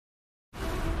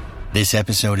This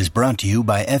episode is brought to you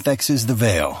by FX's The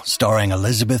Veil, starring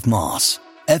Elizabeth Moss.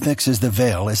 FX's The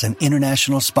Veil is an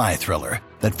international spy thriller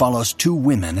that follows two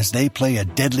women as they play a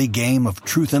deadly game of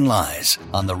truth and lies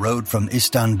on the road from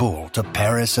Istanbul to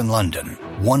Paris and London.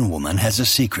 One woman has a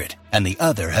secret, and the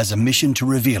other has a mission to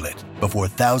reveal it before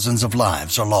thousands of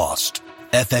lives are lost.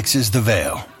 FX's The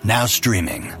Veil, now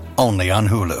streaming, only on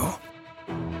Hulu.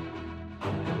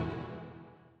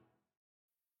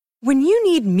 When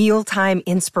you need mealtime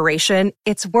inspiration,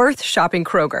 it's worth shopping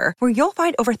Kroger, where you'll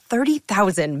find over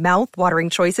 30,000 mouth-watering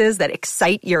choices that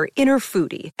excite your inner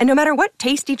foodie. And no matter what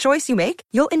tasty choice you make,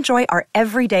 you'll enjoy our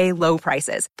everyday low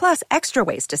prices, plus extra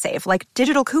ways to save, like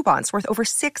digital coupons worth over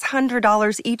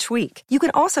 $600 each week. You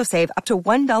can also save up to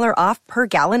 $1 off per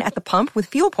gallon at the pump with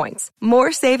fuel points.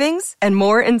 More savings and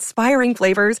more inspiring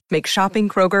flavors make shopping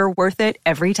Kroger worth it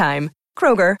every time.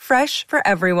 Kroger, fresh for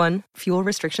everyone. Fuel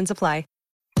restrictions apply.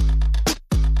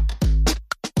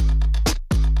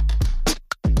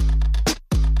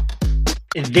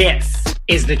 This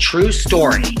is the true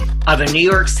story of a New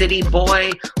York City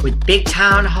boy with big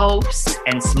town hopes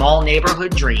and small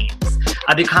neighborhood dreams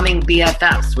of becoming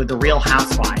BFFs with the Real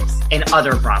Housewives and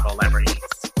other Bravo celebrities.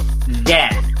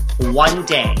 Then, one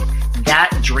day,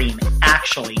 that dream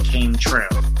actually came true.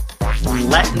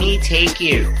 Let me take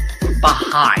you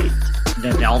behind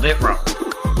the velvet rope.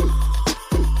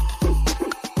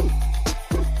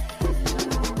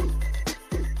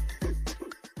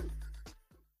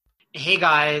 Hey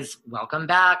guys, welcome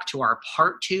back to our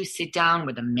part 2 sit down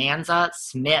with Amanza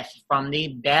Smith from the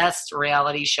best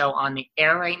reality show on the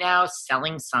air right now,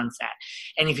 Selling Sunset.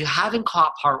 And if you haven't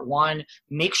caught part 1,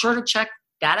 make sure to check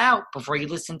that out before you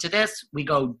listen to this. We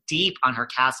go deep on her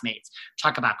castmates. We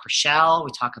talk about Chrishell, we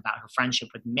talk about her friendship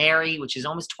with Mary, which is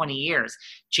almost 20 years,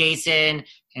 Jason,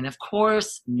 and of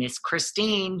course, Miss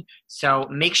Christine. So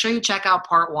make sure you check out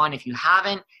part 1 if you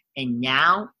haven't. And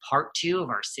now, part 2 of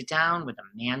our sit-down with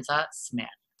Amanza Smith.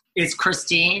 Is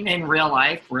Christine in real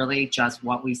life really just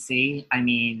what we see? I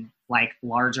mean, like,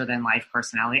 larger-than-life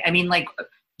personality? I mean, like,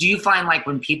 do you find, like,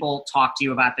 when people talk to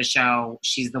you about the show,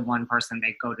 she's the one person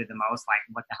they go to the most? Like,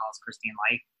 what the hell is Christine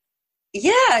like?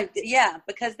 Yeah,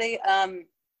 because they,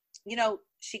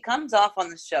 she comes off on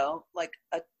the show like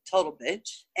a total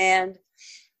bitch. And,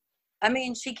 I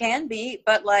mean, she can be,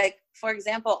 but, like, for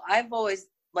example, I've always,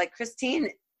 like, Christine...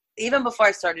 Even before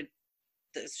I started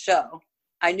this show,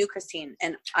 I knew Christine,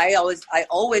 and I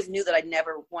always knew that I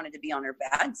never wanted to be on her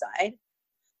bad side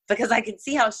because I could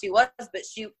see how she was,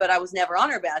 but I was never on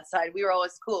her bad side. We were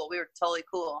always cool. We were totally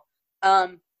cool.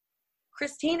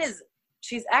 Christine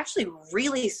she's actually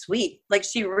really sweet. Like,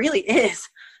 she really is.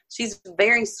 She's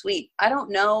very sweet. I don't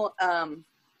know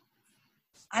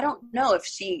if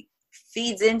she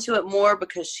feeds into it more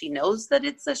because she knows that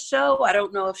it's a show. I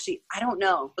don't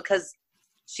know because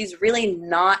she's really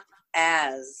not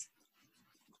as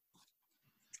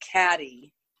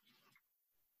catty.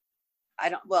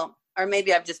 Or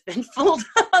maybe I've just been fooled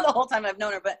the whole time I've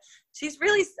known her, but she's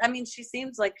really, I mean, she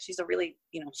seems like she's a really,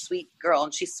 sweet girl,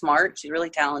 and she's smart. She's really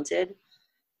talented.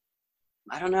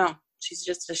 I don't know.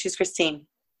 She's Christine.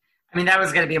 I mean, that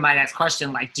was going to be my next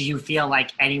question. Like, do you feel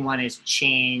like anyone has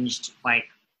changed, like,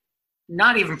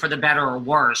 not even for the better or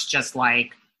worse, just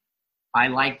like, I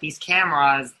like these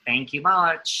cameras. Thank you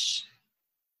much.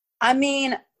 I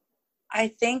mean, I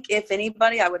think if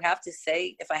anybody, I would have to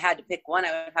say, if I had to pick one,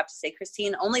 I would have to say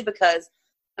Christine, only because,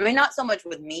 I mean, not so much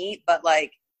with me, but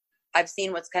like, I've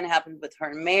seen what's kind of happened with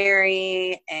her and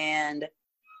Mary, and,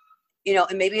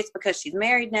 and maybe it's because she's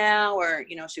married now, or,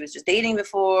 she was just dating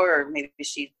before, or maybe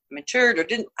she matured or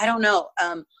didn't, I don't know.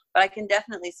 But I can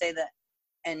definitely say that,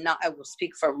 I will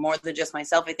speak for more than just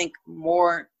myself. I think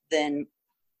more than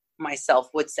myself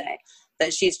would say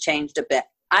that she's changed a bit.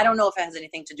 I don't know if it has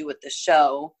anything to do with the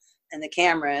show and the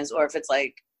cameras, or if it's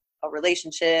like a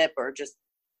relationship or just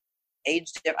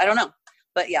age. I don't know.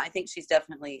 But yeah, I think she's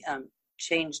definitely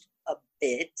changed a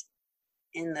bit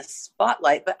in the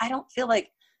spotlight, but I don't feel like,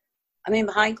 I mean,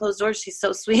 behind closed doors, she's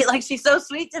so sweet. Like, she's so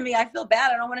sweet to me. I feel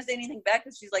bad. I don't want to say anything back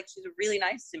because she's really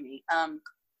nice to me.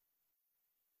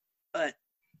 But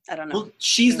I don't know. Well,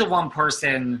 she's the one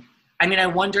person, I mean, I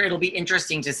wonder, it'll be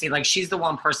interesting to see, like, she's the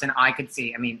one person I could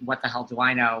see, I mean, what the hell do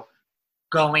I know,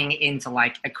 going into,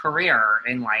 like, a career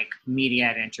in, like, media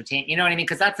and entertainment, you know what I mean?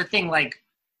 Because that's the thing, like,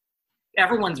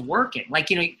 everyone's working.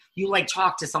 Like, you like,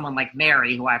 talk to someone like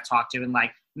Mary, who I've talked to, and,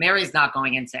 like, Mary's not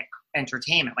going into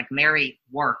entertainment. Like, Mary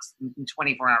works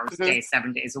 24 hours a day,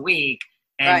 7 days a week,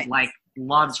 and, like,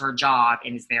 loves her job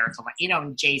and is there to, like,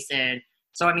 and Jason.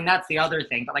 So, I mean, that's the other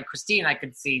thing. But, like, Christine, I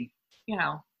could see,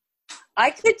 I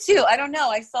could too. I don't know.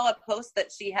 I saw a post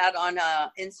that she had on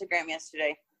Instagram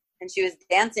yesterday, and she was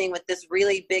dancing with this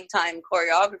really big time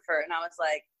choreographer. And I was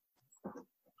like,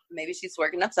 maybe she's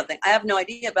working up something. I have no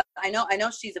idea, but I know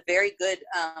she's a very good,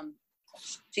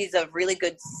 she's a really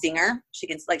good singer. She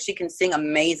can sing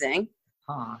amazing.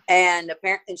 Huh. And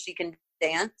apparently she can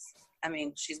dance. I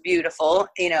mean, she's beautiful,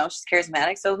 she's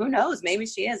charismatic. So who knows? Maybe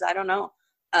she is. I don't know.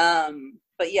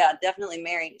 But yeah, definitely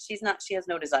Mary. She has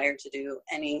no desire to do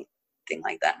anything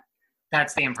like that.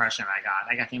 That's the impression I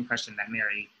got. I got the impression that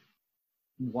Mary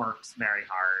works very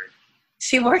hard.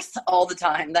 She works all the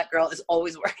time. That girl is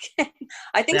always working.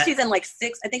 I think she's in like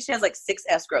 6. I think she has like 6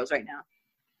 escrows right now.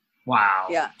 Wow.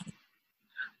 Yeah.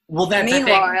 Well, that's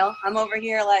meanwhile, I'm over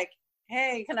here like,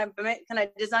 hey, can I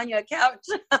design you a couch?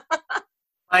 But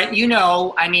I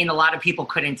mean, a lot of people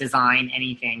couldn't design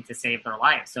anything to save their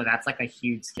life, so that's like a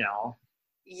huge skill.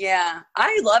 Yeah,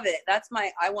 I love it.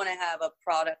 I want to have a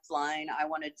product line. I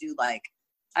want to do I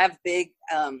have big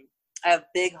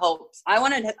hopes. I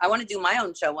want to do my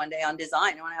own show one day on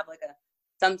design. I want to have like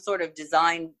some sort of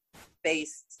design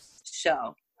based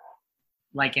show,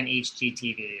 like an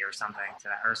HGTV or something.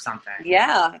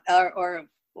 Yeah, or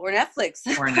Netflix.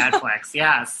 Or Netflix,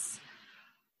 yes.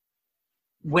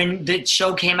 When the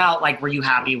show came out, were you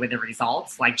happy with the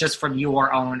results? Just from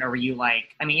your own, or were you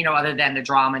other than the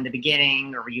drama in the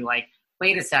beginning, or were you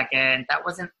wait a second, that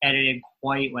wasn't edited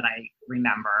quite what I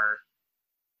remember?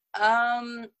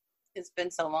 It's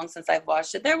been so long since I've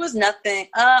watched it. There was nothing.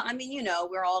 I mean,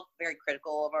 we're all very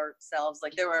critical of ourselves.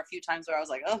 There were a few times where I was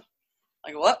like, oh,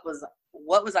 what was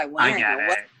I wearing? I get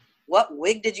it. What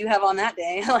wig did you have on that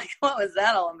day? What was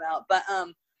that all about? But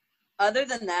other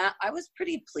than that, I was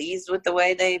pretty pleased with the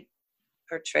way they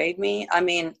portrayed me. I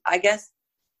mean, I guess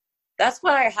that's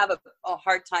why I have a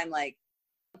hard time.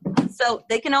 So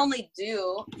they can only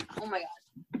do. Oh my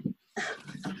God.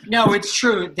 No, it's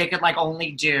true. They could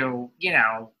only do,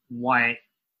 what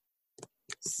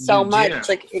so much.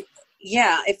 Do.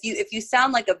 If you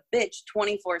sound like a bitch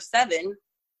 24/7,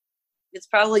 it's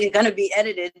probably going to be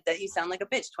edited that you sound like a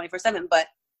bitch 24/7. But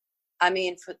I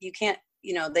mean, you can't.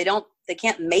 They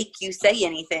can't make you say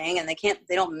anything, and they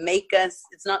don't make us.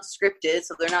 It's not scripted,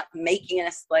 so they're not making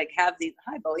us have these.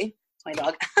 Hi, Bowie. It's my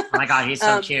dog. Oh my God, he's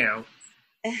so cute.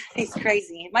 He's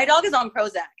crazy. My dog is on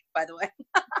Prozac, by the way.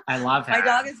 I love him. My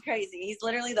dog is crazy. He's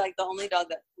literally the only dog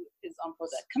that is on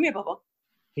Prozac. Come here, Bubba.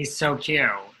 He's so cute.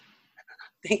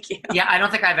 Thank you. Yeah, I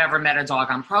don't think I've ever met a dog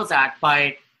on Prozac,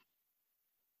 but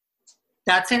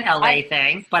that's an LA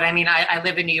thing. But I mean, I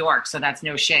live in New York, so that's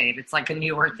no shade. It's a New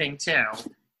York thing too.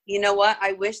 You know what?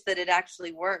 I wish that it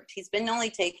actually worked. He's been only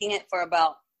taking it for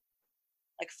about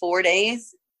 4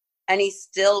 days, and he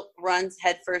still runs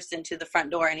headfirst into the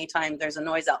front door anytime there's a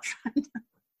noise out front.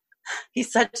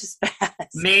 He's such a spaz.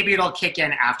 Maybe it'll kick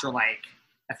in after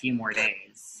a few more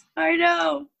days. I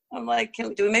know. I'm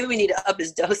maybe we need to up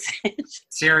his dosage.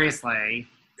 Seriously.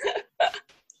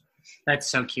 That's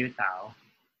so cute though.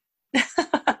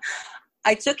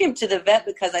 I took him to the vet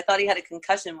because I thought he had a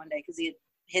concussion one day because he had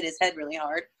hit his head really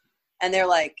hard. And they're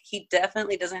he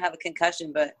definitely doesn't have a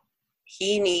concussion, but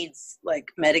he needs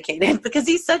medicated because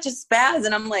he's such a spaz.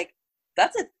 And I'm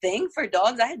that's a thing for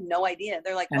dogs? I had no idea.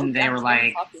 They're and they were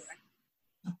popular.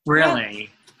 Really? Yeah.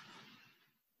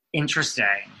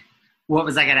 Interesting. What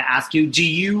was I going to ask you?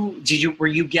 Were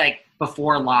you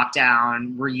before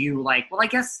lockdown, were you well, I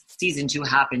guess season 2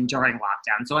 happened during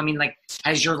lockdown. So, I mean,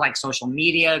 has your social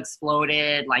media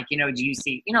exploded? Do you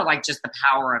see, just the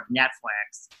power of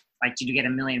Netflix? Did you get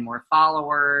 1 million more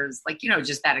followers?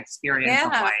 Just that experience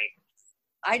of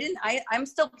I'm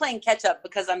still playing catch up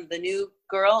because I'm the new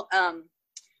girl.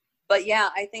 But yeah,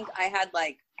 I think I had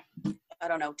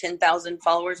 10,000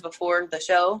 followers before the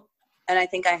show. And I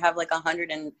think I have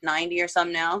 190 or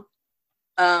some now.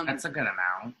 That's a good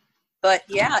amount. But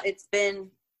yeah,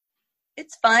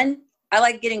 it's fun. I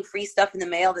like getting free stuff in the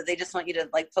mail that they just want you to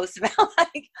post about.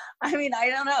 I mean, I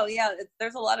don't know. Yeah,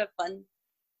 there's a lot of fun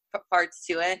parts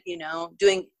to it.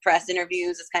 Doing press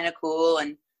interviews is kind of cool.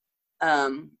 And,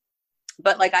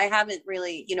 but I haven't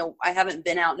really, I haven't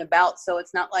been out and about. So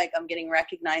it's not I'm getting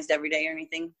recognized every day or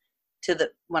anything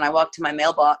when I walk to my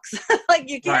mailbox.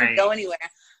 You can't go anywhere.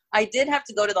 I did have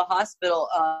to go to the hospital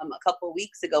a couple of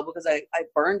weeks ago because I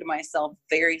burned myself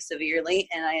very severely,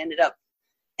 and I ended up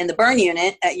in the burn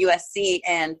unit at USC.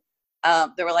 And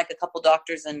there were a couple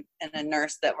doctors and a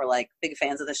nurse that were big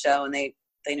fans of the show, and they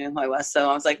knew who I was. So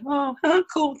I was oh,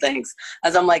 cool, thanks.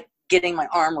 As I'm getting my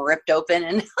arm ripped open,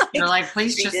 and you're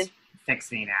please just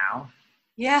fix me now.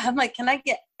 Yeah, I'm can I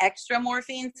get extra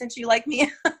morphine since you like me?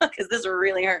 Because this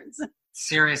really hurts.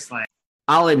 Seriously.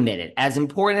 I'll admit it, as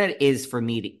important it is for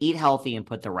me to eat healthy and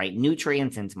put the right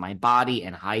nutrients into my body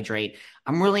and hydrate,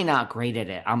 I'm really not great at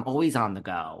it. I'm always on the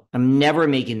go. I'm never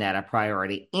making that a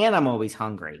priority, and I'm always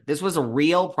hungry. This was a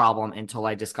real problem until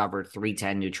I discovered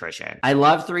 310 Nutrition. I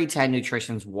love 310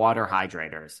 Nutrition's water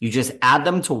hydrators. You just add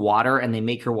them to water and they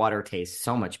make your water taste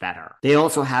so much better. They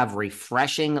also have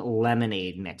refreshing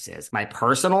lemonade mixes. My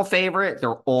personal favorite,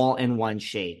 they're all-in-one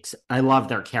shakes. I love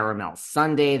their caramel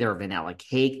sundae, their vanilla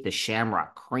cake, the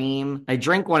shamrock cream. I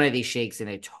drink one of these shakes and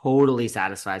it totally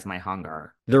satisfies my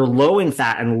hunger. They're low in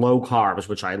fat and low carbs,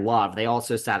 which I love. They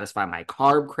also satisfy my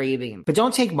carb craving. But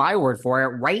don't take my word for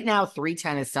it. Right now,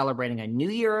 310 is celebrating a new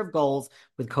year of goals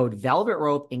with code Velvet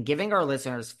Rope and giving our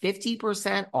listeners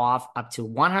 50% off up to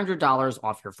 $100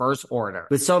 off your first order.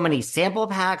 With so many sample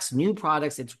packs, new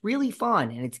products, it's really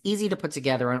fun and it's easy to put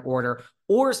together an order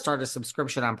or start a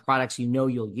subscription on products you know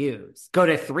you'll use. Go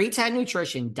to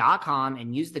 310nutrition.com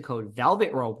and use the code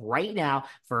Velvet Rope right now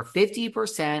for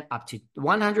 50% up to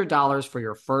 $100 for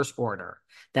your first order.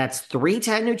 That's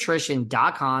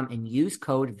 310nutrition.com and use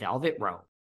code Velvet Rope.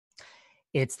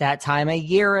 It's that time of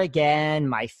year again,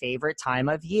 my favorite time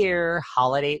of year.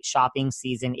 Holiday shopping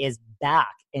season is back.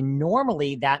 And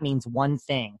normally that means one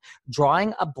thing,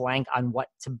 drawing a blank on what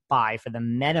to buy for the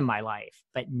men in my life.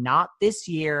 But not this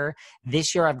year.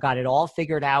 This year I've got it all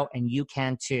figured out and you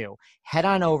can too. Head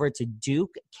on over to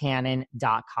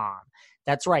dukecannon.com.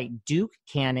 That's right,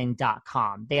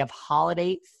 dukecannon.com. They have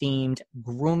holiday-themed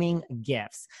grooming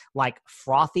gifts like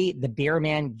Frothy the Beer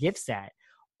Man gift set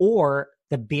or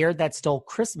the Beard That Stole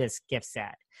Christmas gift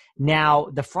set. Now,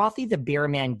 the Frothy the Beer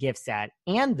Man gift set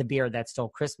and the Beard That Stole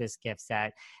Christmas gift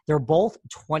set, they're both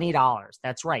 $20.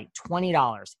 That's right,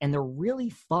 $20. And they're really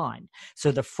fun.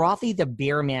 So the Frothy the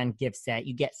Beer Man gift set,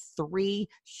 you get 3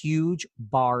 huge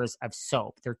bars of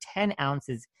soap. They're 10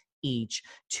 ounces each.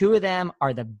 2 of them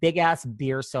are the big ass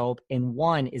beer soap and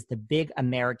 1 is the big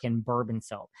American bourbon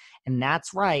soap. And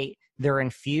that's right, they're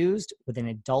infused with an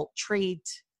adult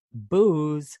treat,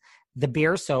 booze. The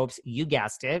beer soaps, you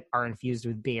guessed it, are infused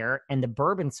with beer, and the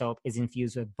bourbon soap is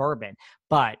infused with bourbon,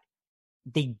 but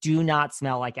they do not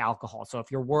smell like alcohol. So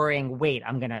if you're worrying, wait,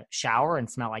 I'm going to shower and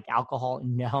smell like alcohol.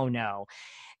 No.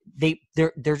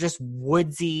 They're just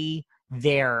woodsy.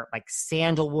 They're like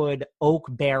sandalwood, oak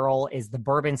barrel is the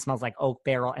bourbon smells like oak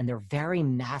barrel, and they're very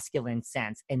masculine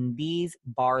scents. And these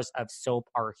bars of soap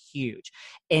are huge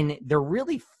and they're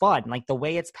really fun. Like the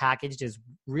way it's packaged is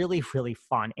really, really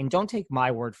fun. And don't take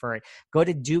my word for it. Go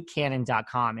to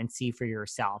dukecannon.com and see for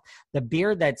yourself. The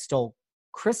Beard That Stole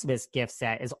Christmas gift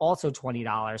set is also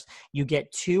 $20. You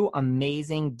get 2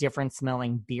 amazing different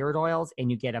smelling beard oils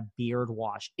and you get a beard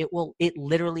wash. It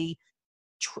literally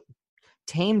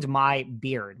tamed my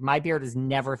beard. My beard has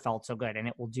never felt so good, and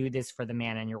it will do this for the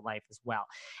man in your life as well.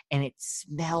 And it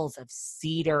smells of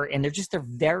cedar, and they're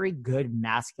very good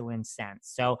masculine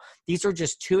scents. So these are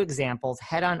just 2 examples.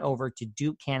 Head on over to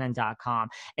dukecannon.com.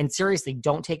 And seriously,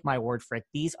 don't take my word for it.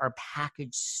 These are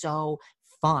packaged so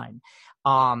fun.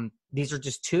 These are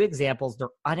just 2 examples. They're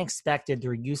unexpected.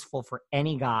 They're useful for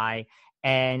any guy.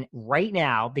 And right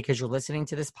now, because you're listening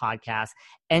to this podcast,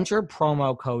 enter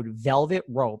promo code Velvet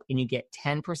Rope and you get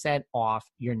 10% off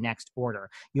your next order.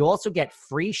 You also get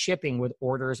free shipping with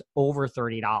orders over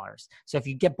 $30. So if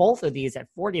you get both of these at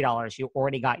 $40, you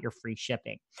already got your free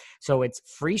shipping. So it's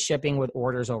free shipping with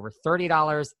orders over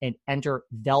 $30 and enter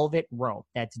Velvet Rope.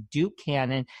 That's Duke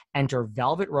Cannon. Enter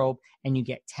Velvet Rope and you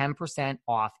get 10%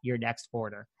 off your next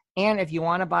order. And if you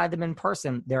want to buy them in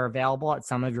person, they're available at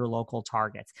some of your local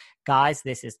Targets. Guys,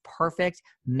 this is perfect,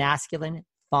 masculine,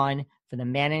 fun for the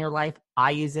man in your life.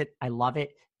 I use it. I love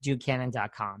it.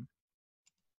 DukeCannon.com.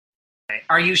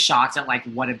 Are you shocked at like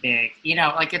what a big,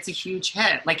 like it's a huge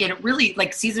hit. Like it really,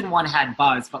 like season 1 had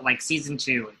buzz, but like season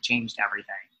 2, it changed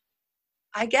everything.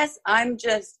 I guess I'm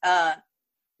just,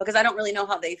 because I don't really know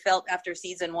how they felt after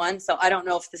season 1. So I don't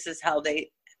know if this is how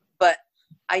but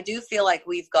I do feel like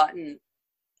we've gotten,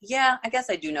 yeah, I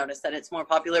guess I do notice that it's more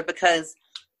popular because,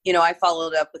 I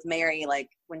followed up with Mary, like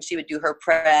when she would do her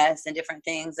press and different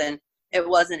things, and it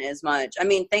wasn't as much. I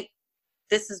mean,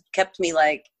 this has kept me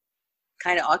like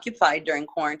kind of occupied during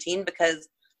quarantine because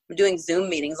I'm doing Zoom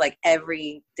meetings like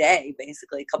every day,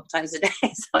 basically a couple times a day.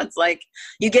 So it's like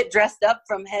you get dressed up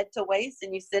from head to waist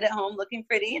and you sit at home looking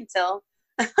pretty until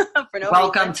for no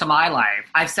Welcome reason. to my life.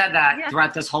 I've said that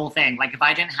throughout this whole thing. Like if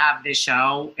I didn't have this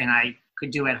show and I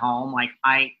could do at home, like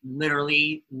I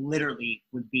literally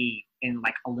would be in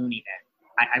like a loony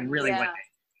bin. I really would be.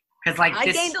 Because like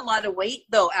I gained a lot of weight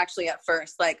though, actually at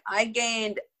first. Like I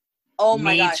gained, oh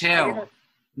my gosh.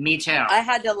 Me too. I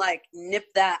had to like nip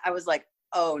that. I was like,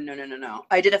 oh no.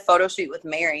 I did a photo shoot with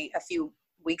Mary a few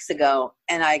weeks ago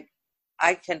and I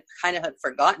kind of had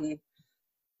forgotten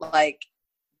like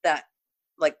that,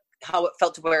 like how it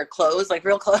felt to wear clothes, like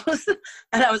real clothes.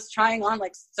 And I was trying on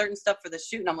like certain stuff for the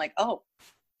shoot, and I'm like, oh,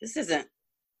 this isn't.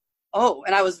 Oh,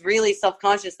 and I was really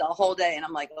self-conscious the whole day. And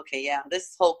I'm like, okay, yeah,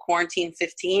 this whole quarantine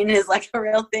 15 is like a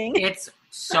real thing. It's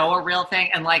so a real thing.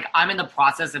 And like, I'm in the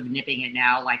process of nipping it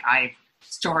now. Like, I've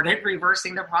started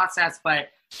reversing the process, but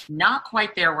not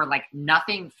quite there where like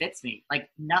nothing fits me, like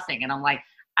nothing. And I'm like,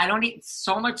 I don't need,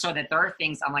 so much so that there are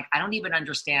things I'm like, I don't even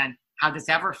understand how this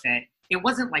ever fit. It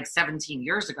wasn't like 17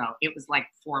 years ago. It was like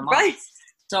 4 months. Right.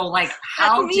 So like,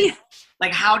 how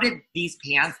did these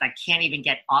pants that can't even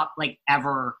get up like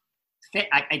ever fit?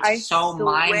 It's so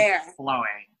mind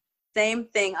blowing. Same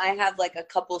thing. I have like a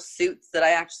couple suits that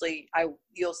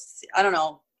you'll see, I don't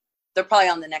know, they're probably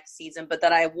on the next season, but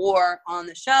that I wore on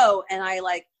the show, and I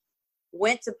like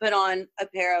went to put on a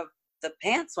pair of the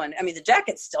pants one. I mean, the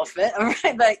jackets still fit,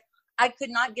 right? But I could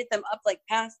not get them up like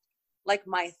past like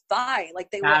my thigh.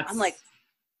 Like they were. I'm like,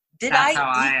 did I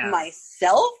eat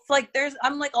myself? Like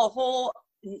I'm like a whole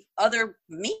other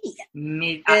me.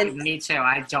 Me too.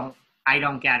 I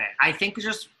don't get it. I think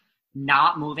just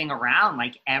not moving around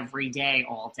like every day,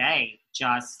 all day,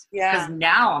 just because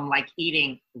now I'm like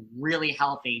eating really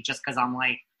healthy just because I'm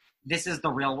like, this is the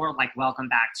real world. Like, welcome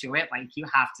back to it. Like, you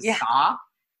have to stop.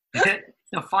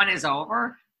 The fun is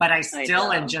over. But I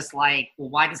still am just like, well,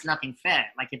 why does nothing fit?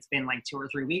 Like, it's been like 2 or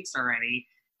 3 weeks already.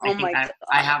 I think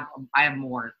I have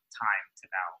more time to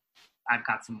go. I've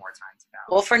got some more time to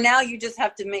go. Well, for now, you just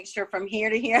have to make sure from here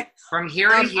to here. From here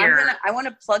to here. I want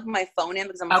to plug my phone in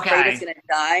because I'm afraid it's going to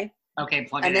die. Okay,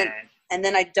 plug it in. And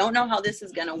then I don't know how this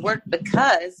is going to work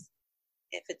because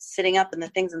if it's sitting up and the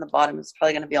thing's in the bottom, it's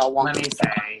probably going to be all wonky. Let me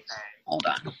say. Hold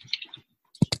on.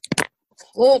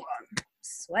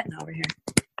 Sweating over here.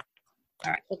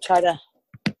 All right, we'll try to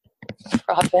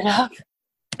prop it up.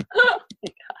 Oh my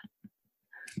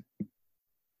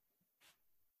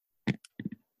God.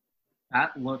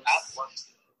 That looks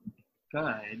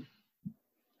good.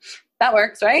 That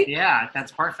works, right? Yeah,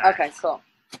 that's perfect. Okay, cool.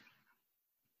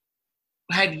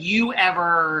 Have you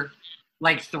ever,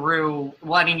 like through,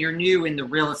 well, I mean, you're new in the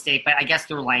real estate, but I guess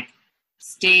through like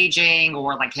staging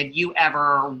or like, have you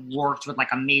ever worked with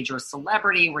like a major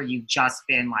celebrity where you've just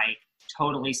been like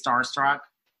totally starstruck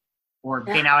or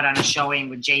been out on a showing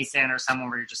with Jason or someone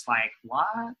where you're just like, what?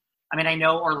 I mean, I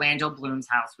know Orlando Bloom's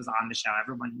house was on the show.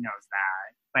 Everyone knows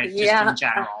that, but just in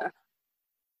general.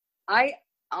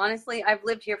 I've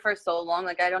lived here for so long.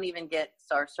 Like, I don't even get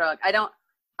starstruck.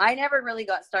 I never really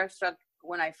got starstruck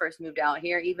when I first moved out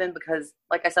here, even because,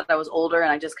 like I said, I was older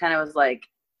and I just kind of was like,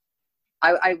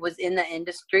 I was in the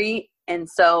industry. And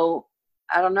so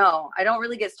I don't know. I don't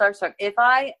really get starstruck.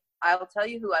 I'll tell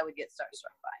you who I would get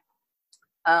starstruck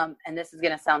by. And this is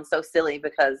going to sound so silly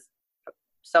because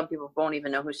some people won't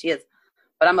even know who she is,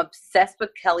 but I'm obsessed with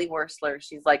Kelly Wearstler.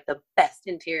 She's like the best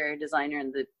interior designer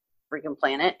in the freaking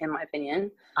planet, in my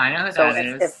opinion. I know who that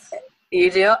is.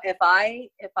 You do? If I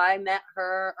met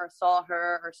her or saw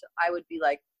her, I would be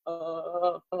like,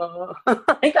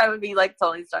 like I would be like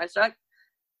totally starstruck.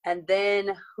 And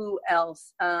then who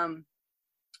else? I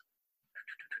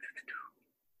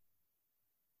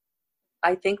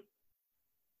think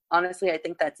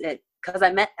that's it. Because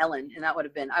I met Ellen, and I would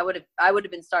have been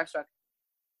starstruck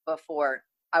before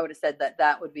I would have said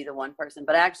that would be the one person.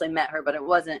 But I actually met her, but it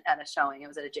wasn't at a showing; it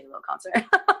was at a J-Lo concert.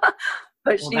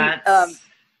 But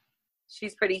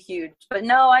she's pretty huge. But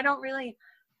no, I don't really.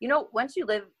 Once you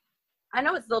live, I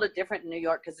know it's a little different in New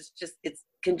York because it's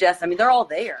congested. I mean, they're all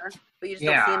there, but you just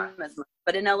don't see them as much.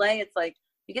 But in LA, it's like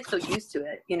you get so used to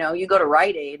it. You go to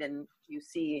Rite Aid and you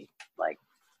see like.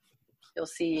 You'll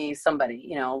see somebody,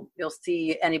 you'll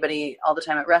see anybody all the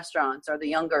time at restaurants, or the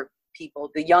younger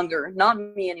people, not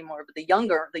me anymore, but the young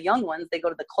ones, they go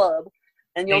to the club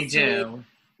and you'll see,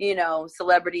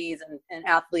 celebrities and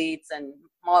athletes and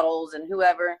models and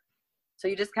whoever. So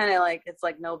you just kind of like, it's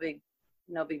like no big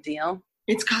deal.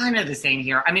 It's kind of the same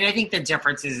here. I mean, I think the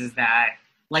difference is that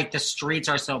like the streets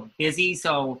are so busy.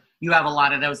 So you have a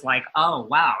lot of those like, oh,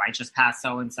 wow, I just passed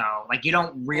so-and-so. Like you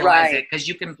don't realize it because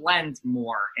you can blend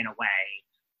more in a way.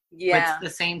 Yeah. But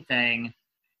it's the same thing.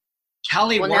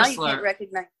 Kelly Wearstler. Now you can't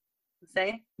recognize.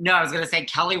 Say? No, I was going to say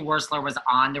Kelly Wearstler was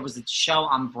on. There was a show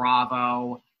on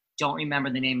Bravo. Don't remember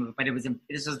the name of it, but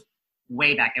this was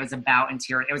way back. It was about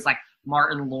interior. It was like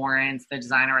Martin Lawrence, the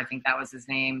designer. I think that was his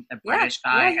name, the British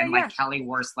guy. And like Kelly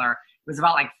Wearstler. It was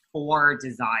about like 4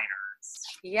 designers.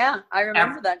 Yeah, I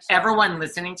remember that show. Everyone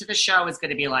listening to the show is going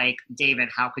to be like, David,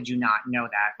 how could you not know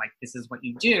that? Like, this is what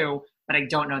you do, but I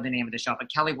don't know the name of the show.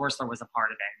 But Kelly Wearstler was a part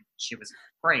of it. She was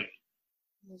great.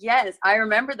 Yes, I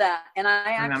remember that. And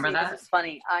I Remember that? this is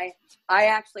funny. I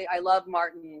love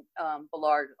Martin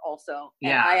Ballard also.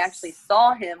 And Yes. I actually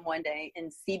saw him one day in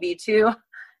CB2.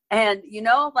 And, you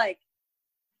know, like,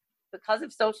 because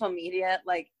of social media,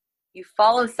 like, you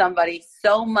follow somebody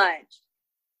so much,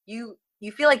 you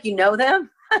feel like you know them.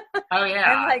 Oh,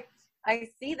 yeah. And, like, I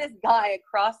see this guy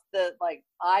across the, like,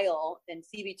 aisle in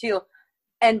CB2.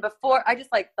 And before, I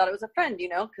just, like, thought it was a friend, you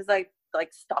know, because I,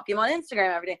 like, stalk him on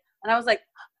Instagram every day. And I was like,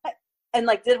 and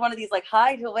like did one of these like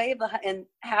hi to wave, and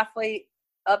halfway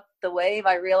up the wave,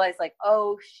 I realized like,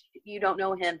 oh, you don't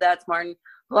know him. That's Martin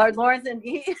Ballard Lawrence. And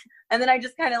then I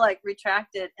just kind of like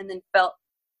retracted, and then felt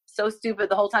so stupid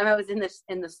the whole time I was in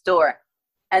the store.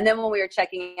 And then when we were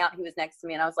checking out, he was next to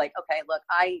me, and I was like, okay, look,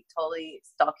 I totally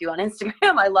stalk you on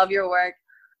Instagram. I love your work.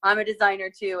 I'm a designer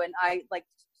too, and I like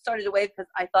started to wave because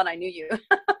I thought I knew you.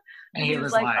 And he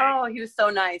was like, oh, he was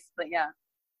so nice. But yeah.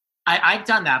 I've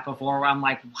done that before where I'm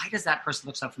like, why does that person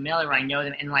look so familiar? I know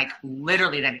them. And like,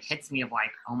 literally then it hits me of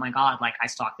like, oh my God, like I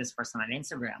stalked this person on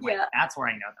Instagram. Like, yeah. That's where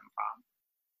I know them from.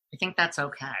 I think that's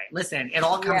okay. Listen, it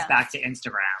all comes back to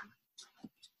Instagram.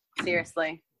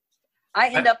 Seriously. I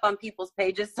end up on people's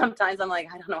pages. Sometimes I'm like,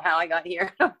 I don't know how I got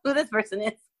here, who this person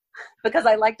is, because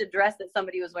I liked a dress that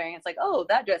somebody was wearing. It's like, oh,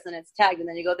 that dress, and it's tagged. And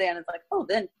then you go there and it's like, oh,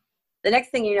 then the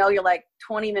next thing you know, you're like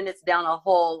 20 minutes down a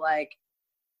hole, like,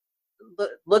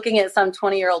 looking at some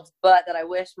 20-year-old's butt that I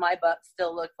wish my butt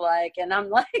still looked like, and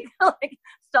I'm like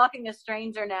stalking a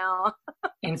stranger now.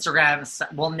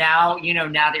 Instagram. Well, now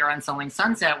now that you're on Selling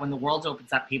Sunset, when the world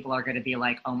opens up, people are going to be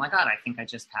like, "Oh my God, I think I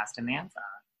just passed Amanza."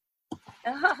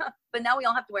 But now we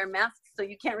all have to wear masks, so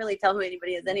you can't really tell who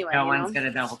anybody is anyway. No one's going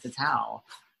to be able to tell.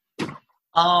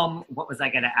 What was I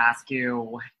going to ask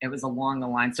you? It was along the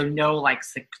line. So no, like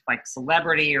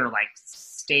celebrity or like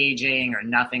staging or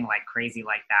nothing like crazy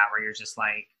like that, where you're just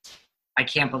like, I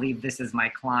can't believe this is my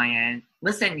client.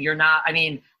 Listen, you're not, I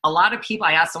mean, a lot of people,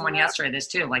 I asked someone yesterday this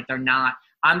too, like they're not,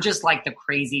 I'm just like the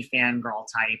crazy fangirl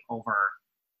type over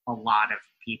a lot of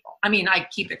people. I mean, I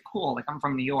keep it cool. Like I'm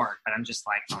from New York, but I'm just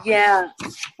like, oh, yeah.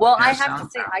 Well, I have to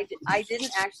say, I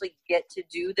didn't actually get to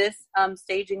do this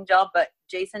staging job, but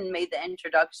Jason made the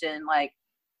introduction like,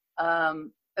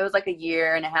 it was like a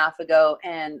year and a half ago,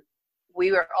 and we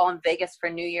were all in Vegas for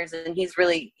New Year's, and he's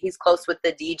close with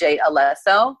the DJ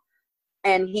Alesso,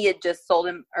 and he had just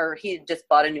he had just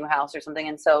bought a new house or something.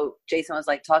 And so Jason was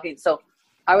like talking. So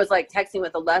I was like texting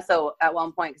with Alesso at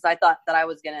one point, because I thought that I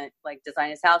was going to like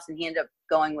design his house, and he ended up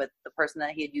going with the person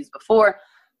that he had used before.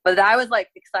 But I was like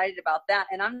excited about that.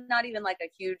 And I'm not even like a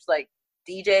huge like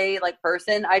DJ like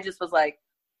person. I just was like,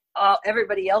 oh,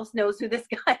 everybody else knows who this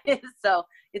guy is, so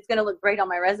it's going to look great on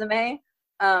my resume.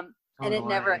 And it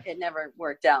never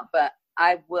worked out, but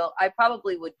I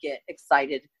probably would get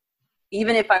excited.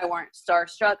 Even if I weren't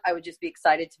starstruck, I would just be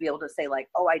excited to be able to say like,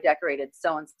 oh, I decorated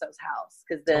so-and-so's house.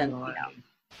 Cause then,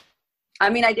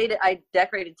 I mean, I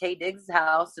decorated Tay Diggs'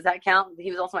 house. Does that count? He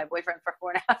was also my boyfriend for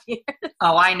 4.5 years.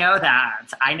 Oh, I know that.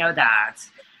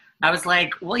 I was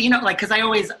like, well, like, cause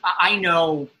I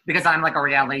know, because I'm like a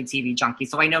reality TV junkie.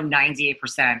 So I know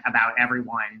 98% about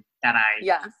everyone that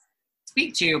I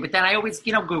speak to, but then I always,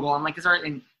 Google. I'm like,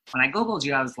 and when I Googled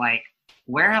you, I was like,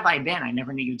 where have I been? I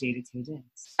never knew you dated Tay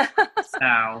Diggs.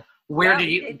 So where did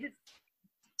you?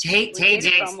 Tay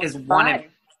Diggs is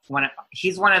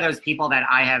he's one of those people that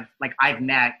I've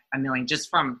met a million just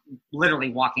from literally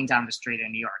walking down the street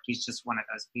in New York. He's just one of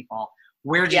those people.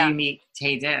 Where did you meet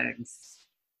Tay Diggs?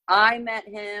 I met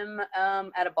him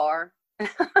at a bar,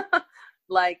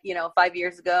 5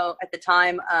 years ago. At the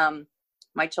time,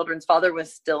 my children's father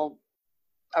was still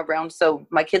around, so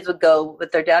my kids would go with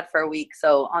their dad for a week.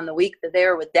 So on the week that they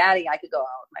were with daddy, I could go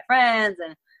out with my friends,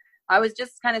 and I was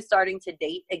just kind of starting to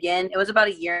date again. It was about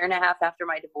a year and a half after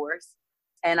my divorce,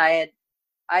 and I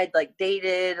had like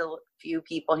dated a few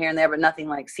people here and there, but nothing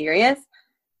like serious.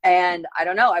 And I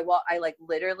don't know, I like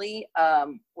literally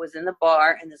was in the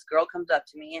bar, and this girl comes up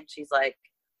to me, and she's like,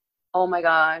 oh my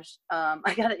gosh,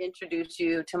 I got to introduce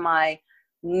you to my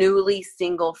newly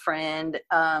single friend.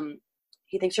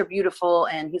 He thinks you're beautiful,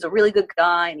 and he's a really good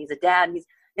guy, and he's a dad.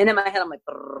 And in my head, I'm like,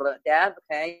 dad,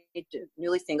 okay,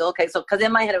 newly single, okay. So, because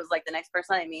in my head, it was like the next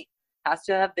person I meet has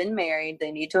to have been married.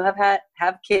 They need to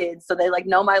have kids, so they like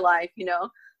know my life, So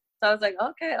I was like,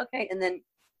 okay. And then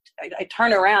I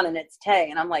turn around, and it's Tay,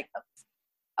 and I'm like,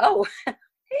 oh, hey,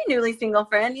 newly single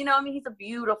friend. He's a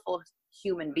beautiful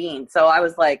human being. So I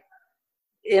was like,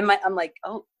 I'm like,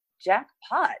 oh,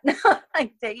 jackpot.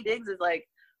 Like Tay Diggs is like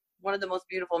one of the most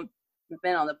beautiful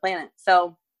men on the planet.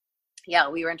 So yeah,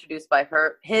 we were introduced by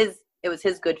it was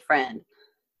his good friend.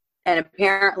 And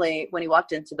apparently when he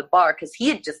walked into the bar, because he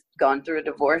had just gone through a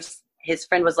divorce his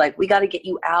friend was like, we got to get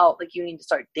you out. Like, you need to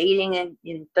start dating and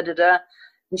da-da-da.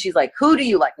 And she's like, who do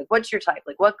you like? Like, what's your type?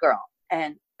 Like, what girl?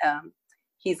 And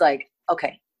he's like,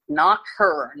 okay, not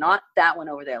her, not that one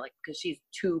over there, like, because she's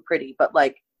too pretty, but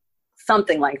like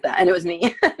something like that. And it was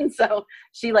me. And so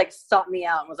she like sought me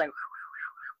out and was like,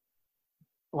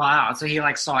 wow. So he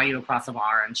like saw you across the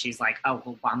bar and she's like, oh,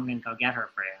 well, I'm going to go get her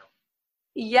for you.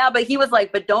 yeah, but he was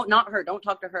like, but not her. Don't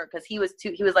talk to her. Cause he was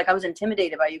like, I was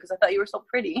intimidated by you because I thought you were so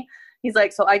pretty. He's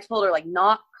like, so I told her like,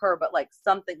 not her, but like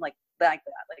something like that,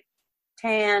 like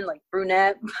tan, like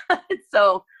brunette.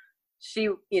 So she,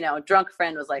 drunk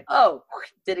friend was like, oh,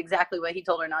 did exactly what he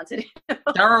told her not to do.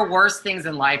 There are worse things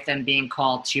in life than being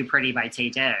called too pretty by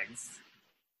Taye Diggs.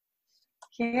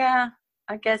 Yeah,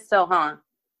 I guess so, huh?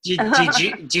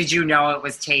 Did you know it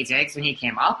was Taye Diggs when he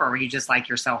came up, or were you just like,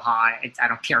 you're so hot, I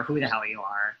don't care who the hell you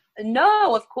are?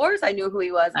 No, of course I knew who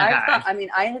he was. Okay.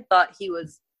 I had thought he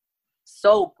was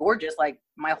so gorgeous, like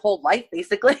my whole life,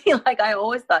 basically. Like I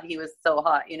always thought he was so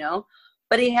hot,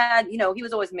 But he had, he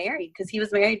was always married because he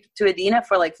was married to Adina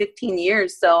for like 15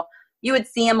 years. So you would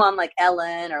see him on like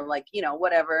Ellen or like,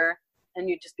 whatever. And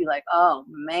you'd just be like, oh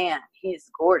man, he's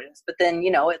gorgeous. But then,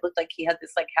 it looked like he had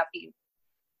this like happy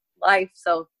life.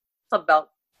 So it's about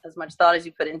as much thought as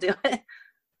you put into it.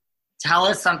 Tell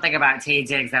us something about Taye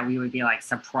Diggs that we would be like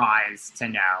surprised to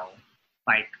know,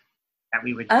 like that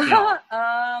we would feel. Gosh,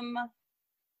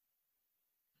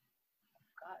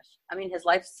 I mean, his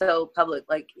life's so public,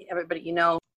 like everybody,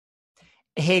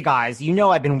 Hey guys,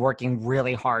 I've been working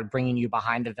really hard bringing you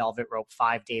behind the velvet rope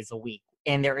 5 days a week.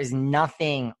 And there is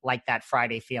nothing like that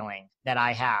Friday feeling that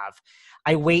I have.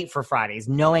 I wait for Fridays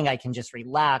knowing I can just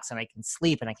relax and I can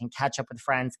sleep and I can catch up with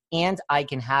friends and I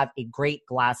can have a great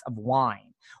glass of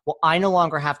wine. Well, I no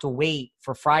longer have to wait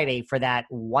for Friday for that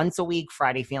once a week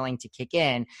Friday feeling to kick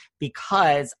in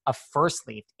because of First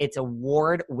Leaf. It's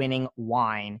award-winning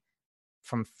wine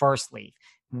from First Leaf.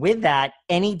 With that,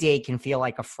 any day can feel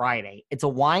like a Friday. It's a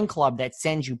wine club that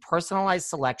sends you personalized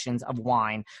selections of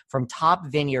wine from top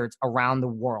vineyards around the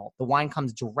world. The wine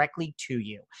comes directly to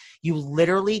you. You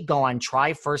literally go on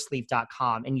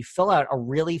tryfirstleaf.com and you fill out a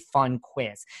really fun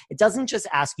quiz. It doesn't just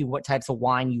ask you what types of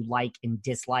wine you like and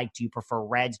dislike. Do you prefer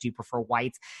reds? Do you prefer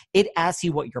whites? It asks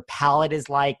you what your palate is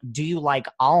like. Do you like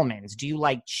almonds? Do you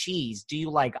like cheese? Do you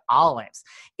like olives?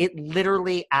 It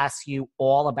literally asks you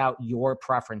all about your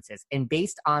preferences. And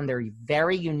based on their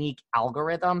very unique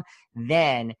algorithm,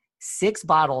 then 6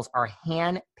 bottles are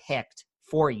hand-picked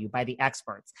for you by the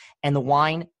experts, and the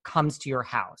wine comes to your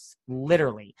house.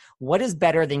 Literally. What is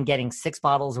better than getting 6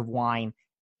 bottles of wine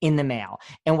in the mail?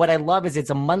 And what I love is it's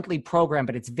a monthly program,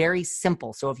 but it's very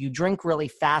simple. So if you drink really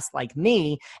fast like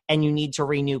me and you need to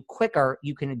renew quicker,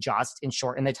 you can adjust and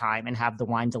shorten the time and have the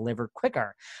wine delivered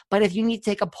quicker. But if you need to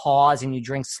take a pause and you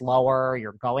drink slower,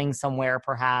 you're going somewhere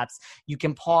perhaps, you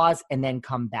can pause and then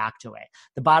come back to it.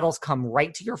 The bottles come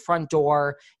right to your front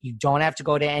door. You don't have to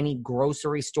go to any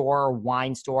grocery store or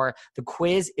wine store. The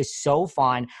quiz is so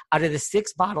fun. Out of the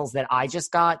 6 bottles that I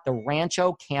just got, the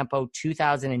Rancho Campo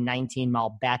 2019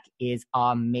 Malbec is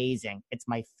amazing. It's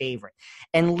my favorite.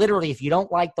 And literally, if you don't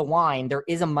like the wine, there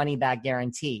is a money back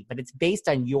guarantee, but it's based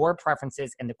on your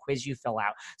preferences and the quiz you fill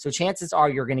out. So chances are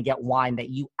you're going to get wine that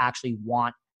you actually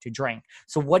want to drink.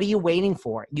 So what are you waiting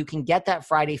for? You can get that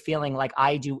Friday feeling like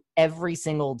I do every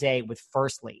single day with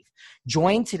First Leaf.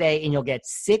 Join today and you'll get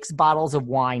 6 bottles of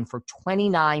wine for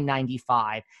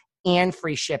 $29.95 and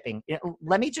free shipping.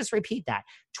 Let me just repeat that.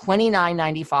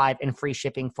 $29.95 and free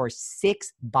shipping for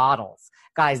 6 bottles.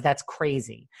 Guys, that's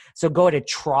crazy. So go to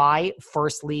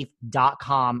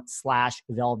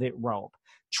tryfirstleaf.com/velvet rope.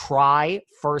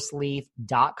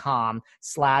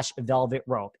 Tryfirstleaf.com/velvet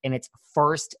rope. And it's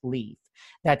First Leaf.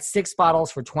 That's 6 bottles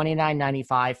for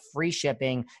 $29.95, free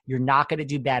shipping. You're not going to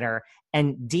do better.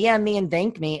 And DM me and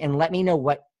thank me and let me know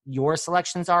what your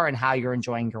selections are and how you're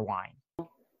enjoying your wine.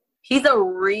 He's a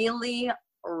really,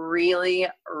 really,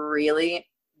 really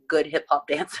good hip hop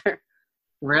dancer.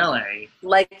 Really?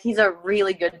 Like, he's a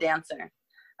really good dancer.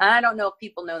 And I don't know if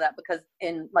people know that because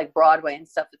in like Broadway and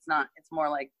stuff, it's more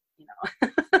like,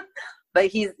 but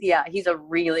he's a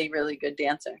really, really good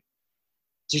dancer.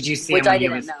 Did you see which him I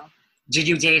didn't know. Did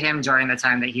you date him during the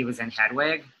time that he was in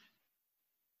Hedwig?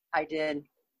 I did.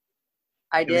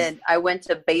 I went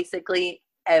to basically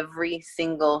every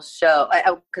single show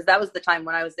because that was the time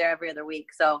when I was there every other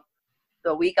week. So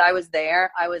the week I was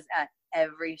there, I was at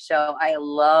every show. I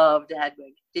loved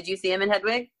Hedwig. Did you see him in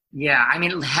Hedwig? Yeah, I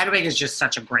mean, Hedwig is just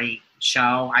such a great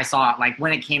show. I saw it like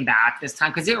when it came back this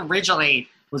time because it originally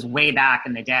was way back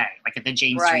in the day, like at the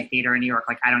James Street Theater in New York.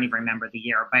 Like I don't even remember the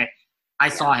year, but I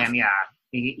saw him. Yeah,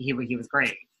 he was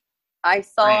great. I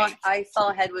saw Great.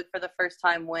 Hedwig for the first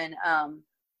time when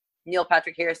Neil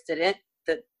Patrick Harris did it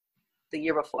the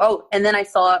year before. Oh, and then I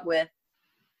saw it with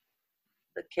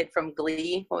the kid from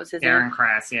Glee. What was his name? Darren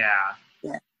Criss, yeah.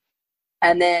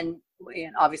 And then,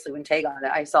 and obviously, when Tay got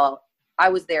it, I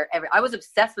was there. I was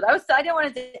obsessed with it. I didn't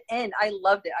want it to end. I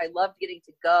loved it. I loved getting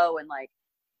to go. And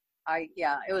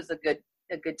it was a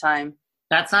good time.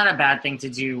 That's not a bad thing to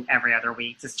do every other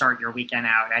week, to start your weekend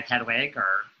out at Hedwig or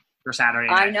your Saturday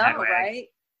night I know, at Hedwig. right?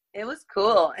 It was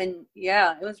cool. And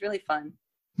yeah, it was really fun.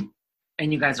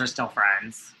 And you guys are still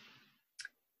friends.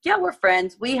 Yeah, we're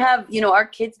friends. We have, our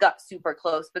kids got super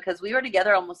close because we were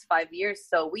together almost 5 years.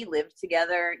 So we lived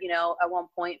together, at one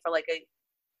point for like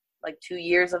 2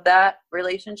 years of that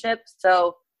relationship.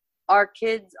 So our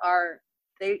kids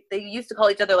they used to call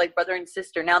each other like brother and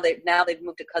sister. Now they've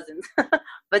moved to cousins,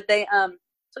 but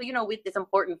it's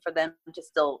important for them to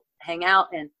still hang out,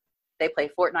 and they play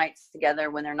Fortnite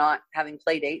together when they're not having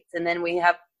play dates. And then we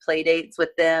have play dates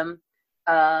with them.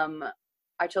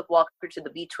 I took Walker to the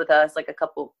beach with us, like it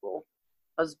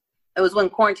was when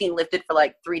quarantine lifted for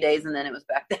like 3 days, and then it was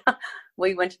back down.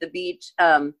 We went to the beach.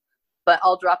 But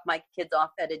I'll drop my kids off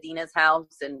at Adina's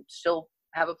house and she'll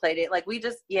have a play date. Like we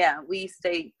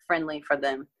stay friendly for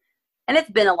them. And it's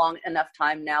been a long enough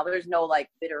time now. There's no like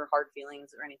bitter hard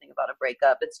feelings or anything about a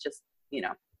breakup. It's just,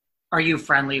 Are you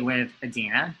friendly with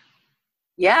Adina?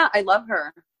 Yeah, I love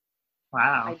her.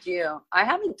 Wow. I do. I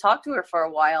haven't talked to her for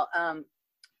a while.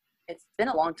 It's been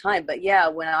a long time, but yeah,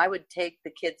 when I would take the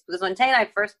kids, because when Tay and I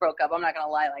first broke up, I'm not going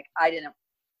to lie, like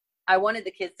I wanted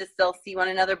the kids to still see one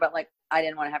another, but like I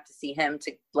didn't want to have to see him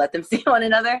to let them see one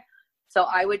another. So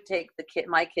I would take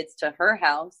my kids to her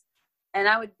house, and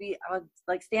I would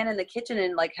like stand in the kitchen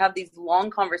and like have these long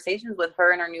conversations with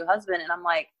her and her new husband. And I'm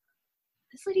like,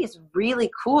 this lady is really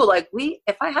cool. Like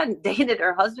if I hadn't dated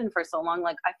her husband for so long,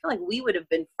 like I feel like we would have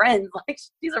been friends. Like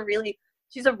she's a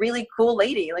really cool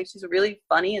lady. Like she's really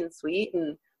funny and sweet,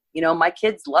 and my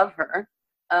kids love her.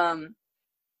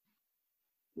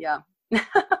 Yeah.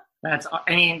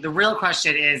 The real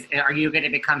question is, are you going to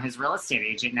become his real estate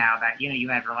agent now that, you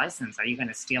have your license? Are you going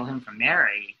to steal him from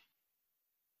Mary?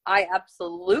 I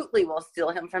absolutely will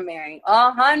steal him from Mary.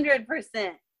 100%.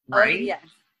 Right? Oh, yes.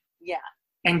 Yeah.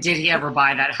 And did he ever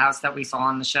buy that house that we saw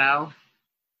on the show?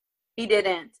 He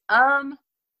didn't.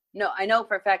 No, I know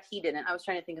for a fact he didn't. I was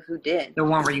trying to think of who did. The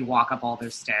one where you walk up all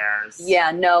those stairs.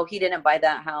 Yeah, no, he didn't buy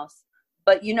that house.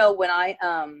 But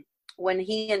when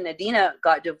he and Nadina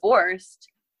got divorced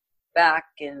back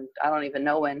in, I don't even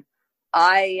know when,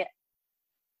 I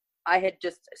had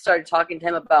just started talking to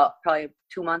him about probably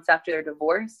 2 months after their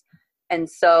divorce. And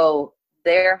so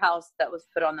their house that was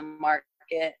put on the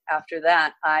market after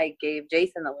that, I gave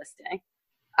Jason the listing.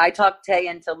 I talked Tay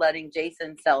into letting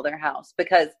Jason sell their house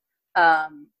because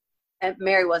and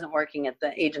Mary wasn't working at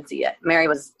the agency yet.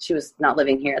 She was not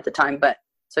living here at the time, but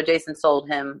so Jason sold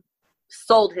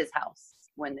his house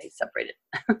when they separated.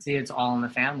 See, it's all in the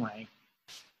family.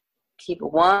 Keep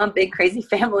one big crazy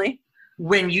family.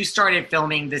 When you started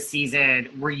filming this season,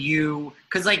 were you,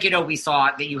 because we saw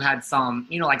that you had some,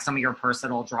 like some of your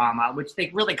personal drama, which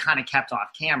they really kind of kept off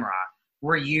camera.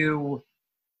 Were you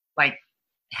like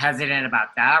hesitant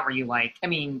about that? Were you like, I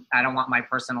don't want my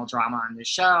personal drama on the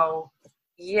show?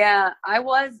 Yeah, I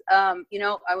was, I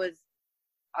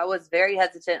was very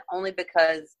hesitant only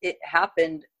because it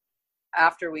happened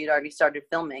after we'd already started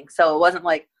filming. So it wasn't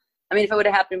like, if it would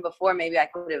have happened before, maybe I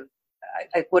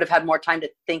would have had more time to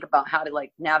think about how to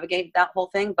like navigate that whole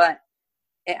thing. But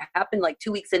it happened like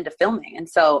 2 weeks into filming. And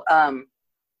so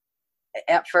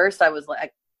at first I was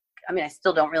like, I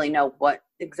still don't really know what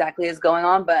exactly is going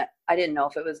on, but I didn't know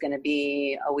if it was going to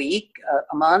be a week,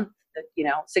 a month,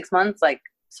 6 months.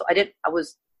 So I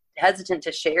was hesitant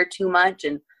to share too much.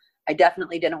 And I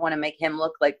definitely didn't want to make him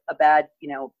look like a bad,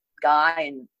 guy.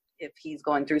 And if he's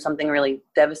going through something really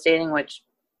devastating, which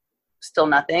still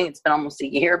nothing, it's been almost a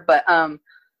year, but,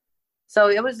 so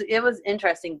it was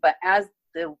interesting. But as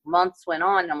the months went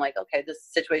on, I'm like, okay, this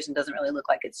situation doesn't really look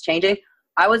like it's changing.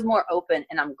 I was more open,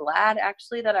 and I'm glad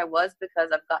actually that I was, because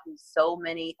I've gotten so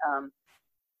many,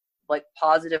 like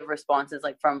positive responses,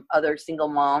 like from other single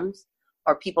moms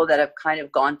or people that have kind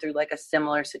of gone through like a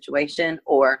similar situation,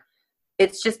 or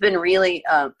it's just been really,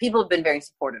 people have been very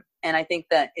supportive. And I think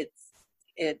that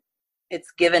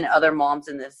it's given other moms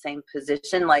in the same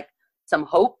position, like some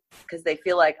hope, because they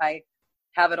feel like I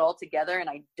have it all together and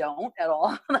I don't at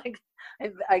all. Like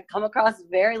I come across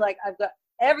very like I've got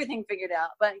everything figured out,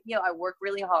 but I work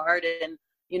really hard, and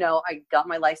I got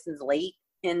my license late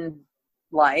in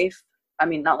life.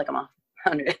 Not like I'm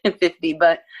 150,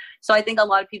 but so I think a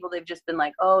lot of people, they've just been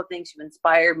like, oh, thanks, you've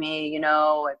inspired me,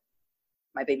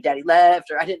 my baby daddy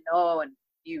left, or I didn't know, and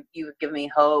you would give me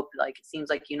hope. Like, it seems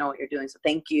like you know what you're doing, so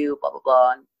thank you, blah, blah,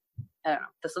 blah. And I don't know.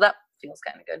 So that feels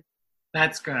kind of good.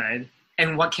 That's good.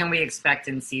 And what can we expect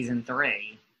in season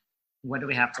 3? What do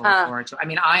we have to look forward to? I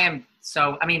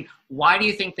mean, why do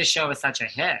you think the show is such a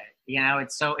hit? You know,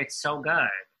 it's so good.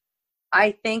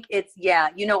 I think it's,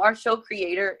 our show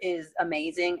creator is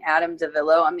amazing, Adam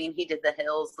DeVillo. I mean, he did The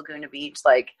Hills, Laguna Beach,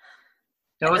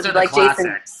 those are the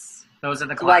classics. Those are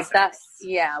the classics. Like that,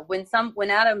 yeah.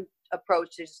 When Adam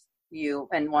approaches you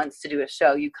and wants to do a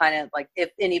show, you kind of like,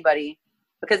 if anybody,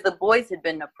 because the boys had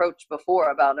been approached before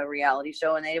about a reality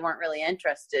show and they weren't really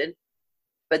interested.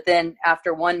 But then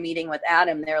after one meeting with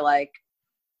Adam, they're like,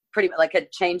 pretty like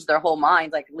had changed their whole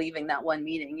mind, like leaving that one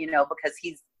meeting, because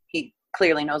he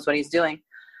clearly knows what he's doing.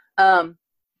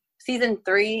 Season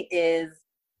 3 is,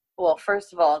 well,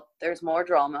 first of all, there's more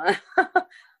drama.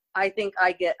 I think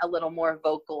I get a little more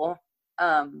vocal.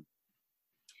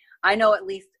 I know, at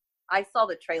least I saw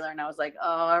the trailer and I was like,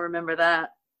 oh, I remember that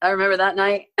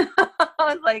night. I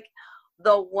was like,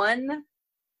 the one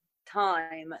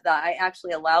time that I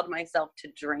actually allowed myself to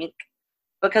drink,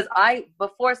 because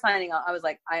before signing up, I was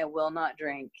like, I will not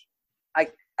drink. I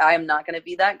am not going to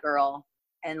be that girl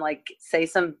and like say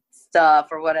some stuff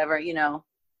or whatever,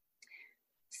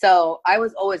 So I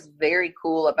was always very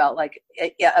cool about like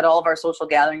at all of our social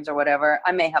gatherings or whatever,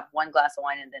 I may have one glass of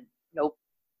wine and then nope.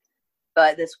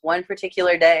 But this one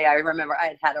particular day, I remember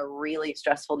I had a really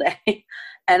stressful day.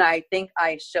 And I think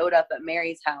I showed up at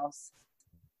Mary's house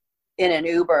in an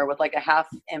Uber with like a half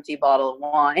empty bottle of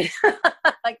wine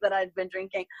like that I'd been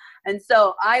drinking. And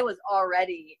so I was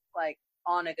already like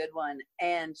on a good one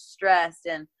and stressed.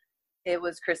 And it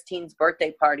was Christine's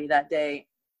birthday party that day.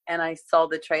 And I saw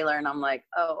the trailer and I'm like,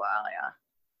 oh, wow, yeah.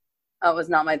 That was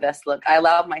not my best look. I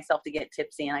allowed myself to get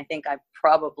tipsy. And I think I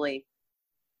probably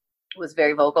was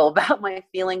very vocal about my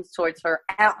feelings towards her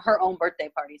at her own birthday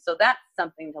party. So that's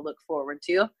something to look forward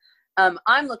to.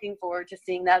 I'm looking forward to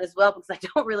seeing that as well, because I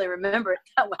don't really remember it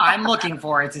that well. I'm looking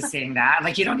forward to seeing that.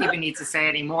 Like, you don't even need to say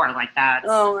anymore. Like that.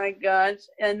 Oh my gosh.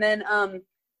 And then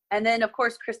of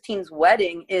course, Christine's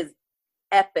wedding is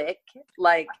epic.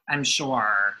 Like, I'm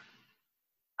sure.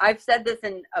 I've said this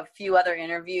in a few other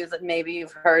interviews that maybe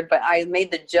you've heard, but I made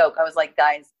the joke. I was like,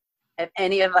 guys, if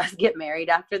any of us get married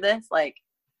after this, like,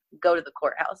 go to the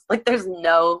courthouse. Like, there's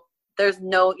no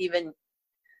even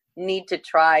need to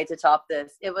try to top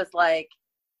this. It was like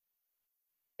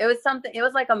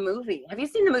a movie. Have you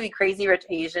seen the movie Crazy Rich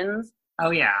Asians? Oh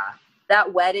yeah.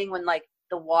 That wedding when like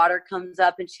the water comes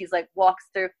up and she's like walks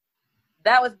through.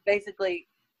 That was basically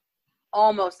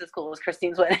almost as cool as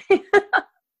Christine's wedding.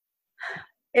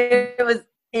 It was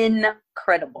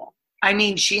incredible. I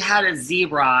mean, she had a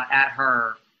zebra at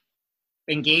her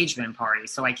engagement party,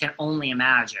 so I can only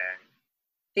imagine.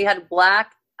 She had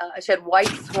white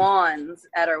swans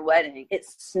at her wedding. It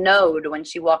snowed when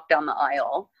she walked down the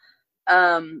aisle.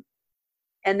 And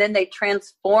then they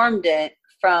transformed it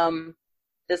from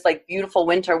this like beautiful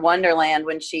winter wonderland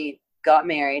when she got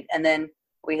married. And then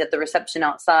we had the reception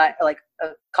outside, like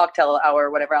a cocktail hour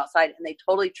or whatever outside. And they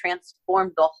totally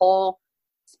transformed the whole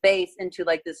space into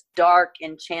like this dark,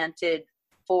 enchanted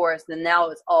forest. And now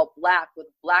it's all black with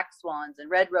black swans and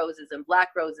red roses and black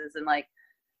roses and like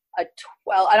I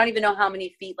don't even know how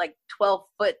many feet, like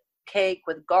 12-foot cake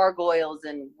with gargoyles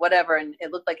and whatever. And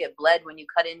it looked like it bled when you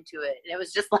cut into it. And it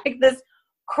was just like this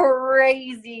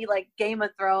crazy, like Game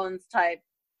of Thrones type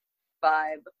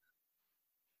vibe.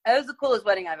 It was the coolest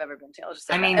wedding I've ever been to. I'll just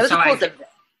say it was the coolest event.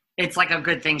 It's like a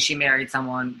good thing she married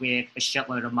someone with a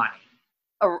shitload of money.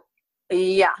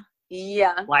 Yeah.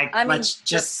 Like, let's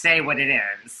just say what it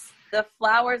is. The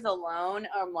flowers alone,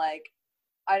 I'm like,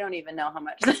 I don't even know how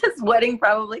much this wedding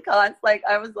probably cost. Like,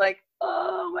 I was like,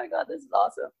 oh my God, this is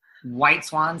awesome. White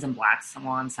swans and black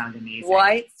swans sound amazing.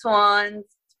 White swans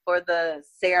for the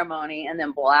ceremony and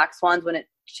then black swans when it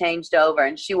changed over.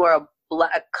 And she wore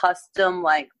a custom,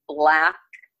 like, black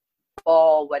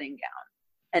ball wedding gown.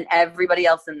 And everybody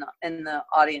else in the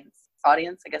audience,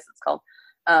 I guess it's called,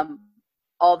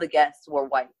 all the guests were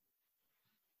white.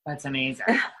 That's amazing.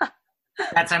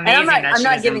 That's amazing. I'm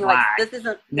not giving like this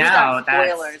isn't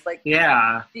spoilers. Like,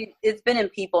 yeah, it's been in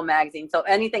People magazine, so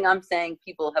anything I'm saying,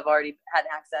 people have already had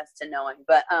access to knowing.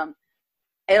 But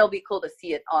it'll be cool to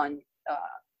see it on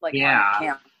on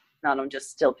camera, not on just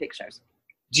still pictures.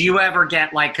 Do you ever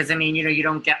get like? Because I mean, you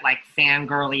don't get like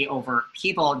fangirly over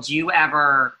people. Do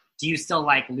you still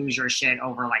like lose your shit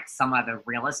over like some of the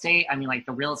real estate? I mean, like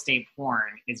the real estate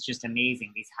porn is just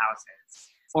amazing. These houses,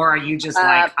 or are you just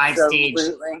like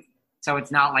Absolutely. So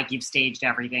it's not like you've staged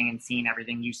everything and seen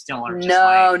everything. You still are just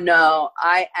No.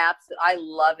 I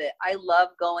love it. I love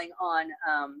going on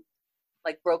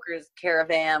like Broker's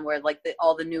Caravan where like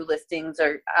all the new listings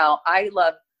are out.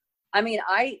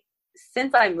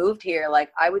 Since I moved here,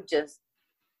 like I would just,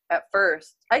 at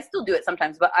first, I still do it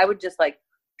sometimes, but I would just like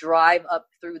drive up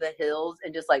through the hills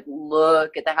and just like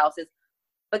look at the houses.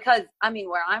 Because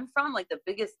where I'm from, like the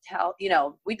biggest house,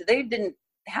 they didn't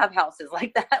have houses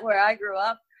like that where I grew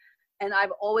up. And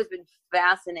I've always been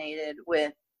fascinated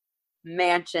with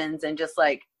mansions and just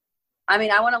like, I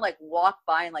want to like walk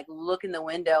by and like look in the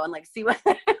window and like see what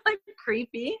like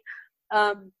creepy.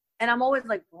 And I'm always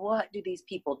like, what do these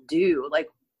people do? Like,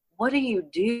 what do you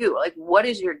do? Like, what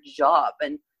is your job?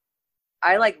 And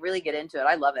I like really get into it.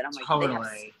 I love it. I'm like, totally. They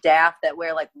have staff that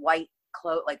wear like white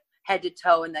clothes, like head to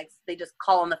toe. And they just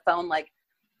call on the phone like,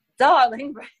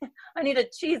 darling, I need a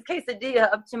cheese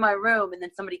quesadilla up to my room. And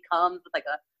then somebody comes with like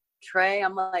a tray.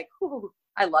 I'm like, ooh,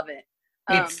 I love it.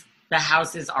 The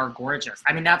houses are gorgeous.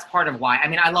 That's part of why.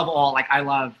 I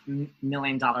love $1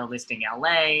 Million Listing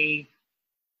LA.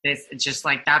 It's just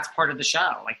like, that's part of the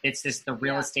show. Like the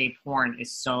real estate porn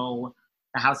is the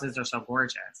houses are so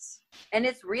gorgeous. And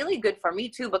it's really good for me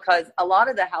too, because a lot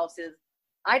of the houses,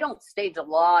 I don't stage a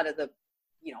lot of the,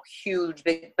 huge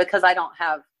big, because I don't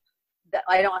have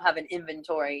an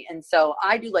inventory. And so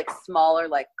I do like smaller,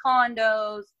 like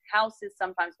condos, houses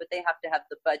sometimes, but they have to have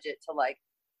the budget to like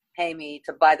pay me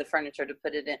to buy the furniture to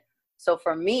put it in. So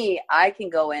for me, I can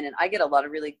go in and I get a lot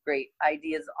of really great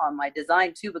ideas on my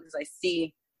design too, because I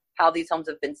see how these homes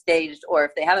have been staged, or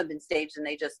if they haven't been staged and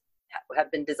they just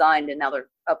have been designed and now they're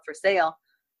up for sale.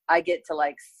 I get to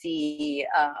like see,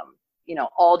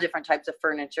 all different types of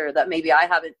furniture that maybe I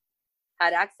haven't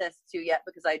had access to yet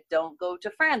because I don't go to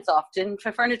France often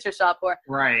to furniture shop, or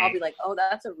right. I'll be like, oh,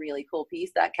 that's a really cool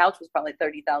piece. That couch was probably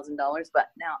 $30,000, but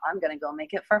now I'm going to go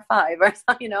make it for $5 or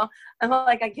something, I'm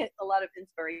like, I get a lot of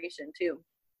inspiration too.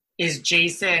 Is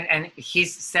Jason, and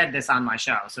he's said this on my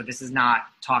show, so this is not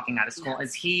talking out of school.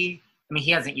 Is he,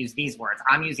 he hasn't used these words.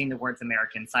 I'm using the words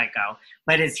American Psycho,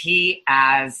 but is he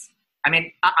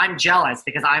I'm jealous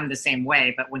because I'm the same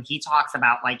way, but when he talks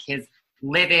about like his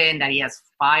live-in, that he has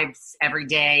 5 every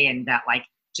day, and that like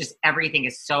just everything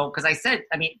is so, because I said,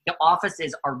 your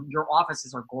offices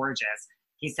are gorgeous.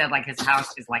 He said like his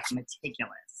house is like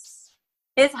meticulous.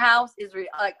 His house is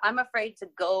like, I'm afraid to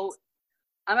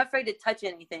touch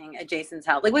anything at Jason's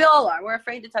house. Like we all are. We're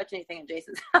afraid to touch anything at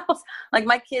Jason's house. Like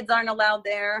my kids aren't allowed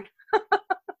there.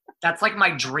 That's like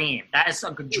my dream. That is a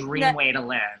good dream way to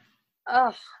live.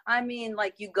 Oh,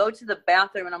 like you go to the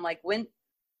bathroom and I'm like, when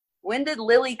did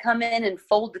Lily come in and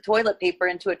fold the toilet paper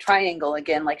into a triangle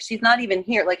again? Like she's not even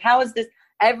here. Like how is this?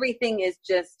 Everything is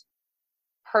just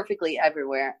perfectly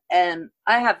everywhere. And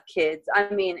I have kids.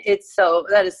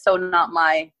 That is so not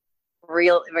my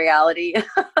real reality.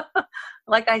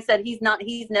 Like I said, he's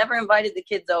never invited the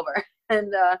kids over.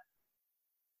 And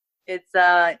it's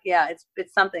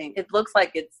something. It looks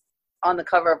like it's on the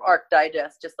cover of Arc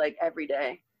Digest, just like every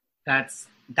day. That's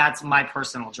my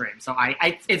personal dream. So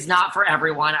it's not for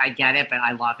everyone. I get it, but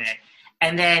I love it.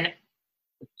 And then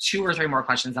 2 or 3 more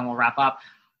questions, and we'll wrap up.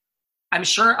 I'm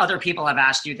sure other people have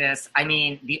asked you this.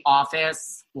 The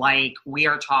Office, like we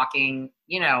are talking,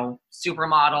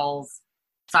 supermodels,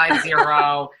 size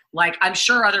 0. Like I'm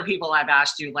sure other people have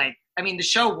asked you, like, the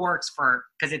show works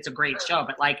because it's a great show,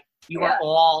 but like you are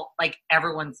all like,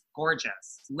 everyone's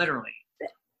gorgeous, literally.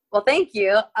 Well, thank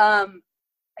you.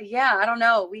 I don't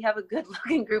know. We have a good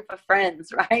looking group of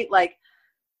friends, right? Like,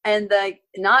 and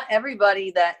not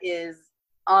everybody that is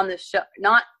on the show,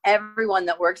 not everyone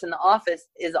that works in the office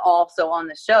is also on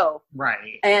the show.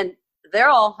 Right. And they're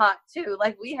all hot too.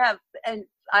 Like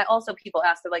people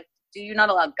ask, they're like, do you not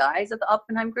allow guys at the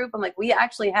Oppenheim group? I'm like, we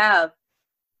actually have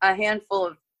a handful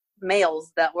of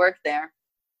males that work there.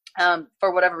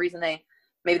 For whatever reason,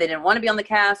 maybe they didn't want to be on the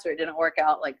cast, or it didn't work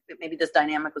out. Like maybe this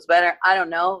dynamic was better. I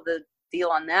don't know the deal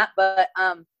on that, but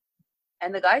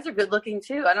and the guys are good looking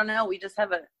too. I don't know. We just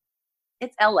have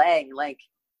it's LA, like,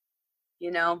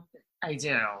 I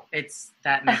do.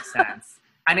 That makes sense.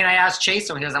 I asked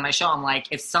Chase when he was on my show, I'm like,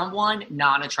 if someone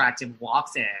non-attractive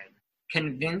walks in,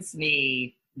 convince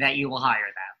me that you will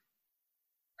hire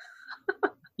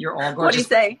them. You're all gorgeous. What do you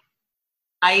say?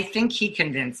 I think he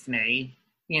convinced me,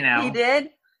 He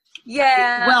did?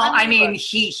 Yeah. Well,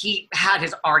 he had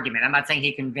his argument. I'm not saying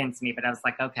he convinced me, but I was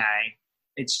like, okay.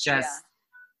 It's just,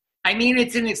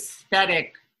 it's an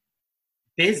aesthetic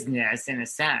business in a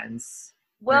sense.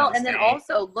 Well, and then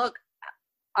also, look,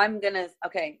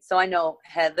 so I know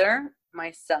Heather,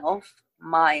 myself,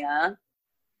 Maya,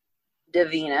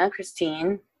 Davina,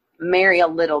 Christine, Mary a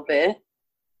little bit,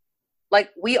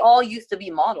 like we all used to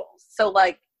be models. So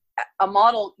like a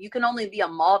model, you can only be a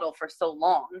model for so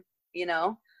long, you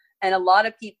know? And a lot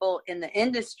of people in the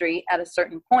industry at a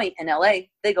certain point in LA,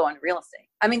 they go into real estate.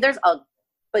 I mean, there's a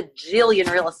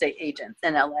bajillion real estate agents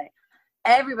in LA.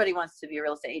 Everybody wants to be a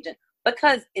real estate agent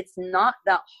because it's not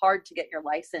that hard to get your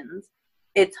license.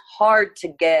 It's hard to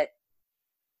get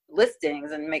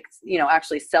listings and make, you know,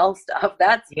 actually sell stuff.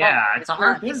 That's hard. It's a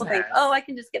hard business. People business. think, oh, I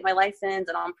can just get my license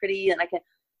and I'm pretty and I can.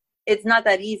 It's not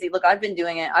that easy. Look, I've been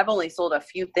doing it. I've only sold a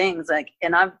few things, like,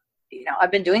 and I've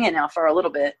been doing it now for a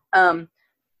little bit.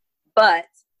 But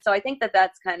so I think that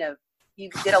that's kind of, you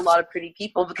get a lot of pretty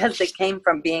people because they came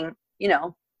from being, you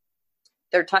know,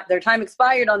 their time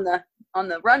expired on the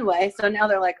runway. So now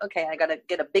they're like, okay, I got to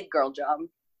get a big girl job.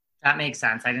 That makes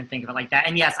sense. I didn't think of it like that.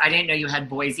 And yes, I didn't know you had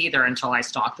boys either until I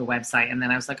stalked the website. And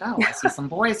then I was like, oh, I see some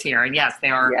boys here. And yes, they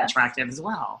are attractive as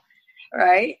well.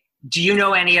 Right. Do you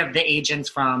know any of the agents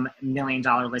from $1 Million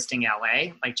Listing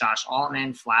LA? Like Josh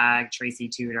Altman, Flag, Tracy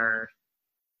Tudor?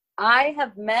 I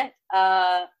have met,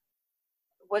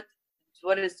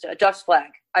 what is Josh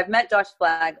Flag? I've met Josh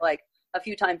Flag like a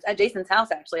few times at Jason's house.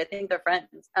 Actually, I think they're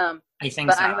friends. I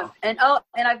think so. And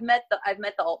I've met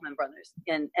the Altman brothers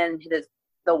and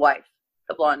the wife,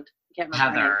 the blonde. I can't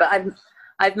remember her name, but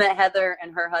I've met Heather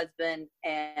and her husband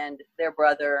and their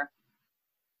brother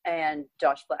and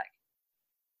Josh Flag.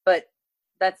 But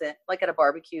that's it. Like at a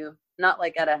barbecue, not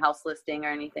like at a house listing or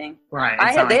anything. Right.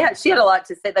 She had a lot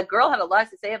to say. The girl had a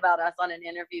lot to say about us on an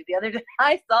interview the other day.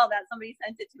 I saw that. Somebody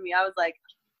sent it to me. I was like,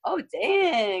 oh,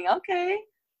 dang. Okay.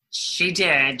 She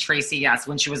did. Tracy, yes.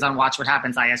 When she was on Watch What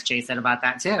Happens, ISJ said about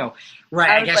that too.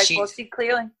 Right. I guess like, she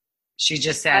clearly. She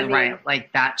just said, right,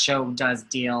 like that show does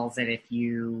deals that if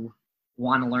you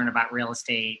want to learn about real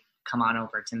estate, come on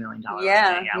over to $1 Million.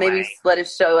 Yeah, maybe let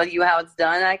us show you how it's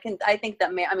done. I think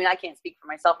that I can't speak for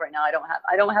myself right now. I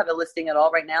don't have a listing at all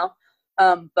right now.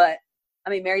 But I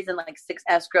mean, Mary's in like 6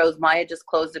 escrows. Maya just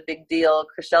closed a big deal.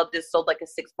 Chriselle just sold like a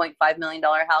 $6.5 million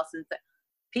house. And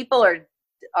people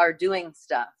are doing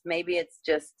stuff. Maybe it's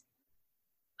just,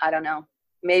 I don't know.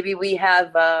 Maybe we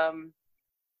have, I'm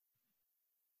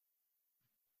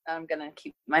going to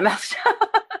keep my mouth shut.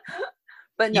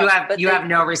 But no, you have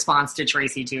no response to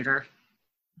Tracy Tudor.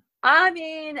 I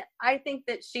mean, I think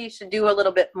that she should do a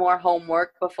little bit more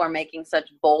homework before making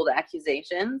such bold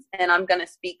accusations. And I'm going to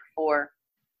speak for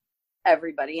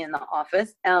everybody in the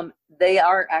office. They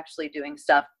are actually doing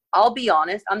stuff. I'll be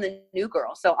honest, I'm the new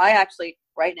girl. So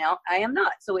right now, I am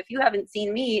not. So if you haven't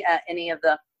seen me at any of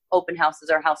the open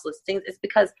houses or house listings, it's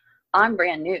because I'm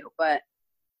brand new, but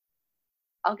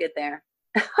I'll get there.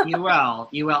 You will.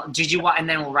 Did you watch, and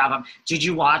then we'll wrap up. Did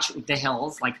you watch The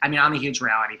Hills? Like, I mean, I'm a huge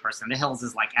reality person. The Hills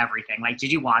is like everything. Like,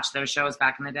 did you watch those shows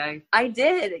back in the day? I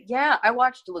did. Yeah. I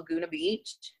watched Laguna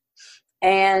Beach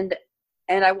and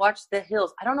I watched The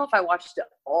Hills. I don't know if I watched it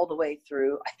all the way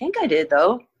through. I think I did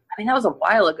though. I mean, that was a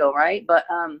while ago, right? But,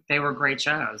 they were great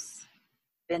shows.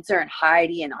 Spencer and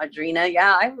Heidi and Audrina.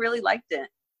 Yeah. I really liked it.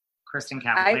 Kristen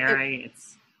Cavallari.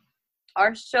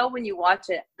 Our show, when you watch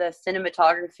it, the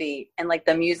cinematography and like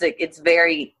the music, it's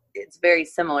very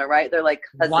similar, right? They're like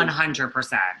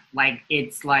 100%. Like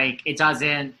it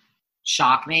doesn't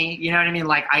shock me. You know what I mean?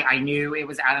 Like I knew it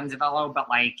was Adam DeVello, but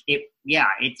like it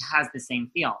has the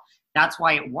same feel. That's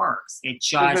why it works. It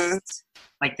just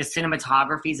like the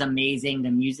cinematography is amazing.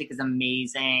 The music is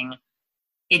amazing.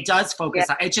 It does focus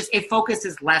on it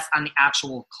focuses less on the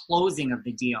actual closing of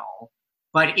the deal.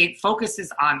 But it focuses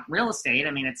on real estate.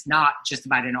 I mean, it's not just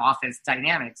about an office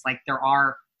dynamics. Like there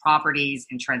are properties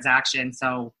and transactions.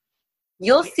 So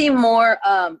you'll see more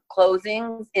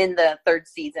closings in the 3rd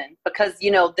season because,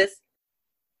 you know,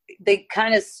 they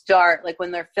kind of start like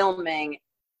when they're filming.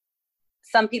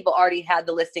 Some people already had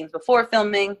the listings before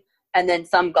filming, and then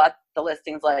some got the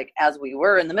listings like as we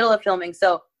were in the middle of filming.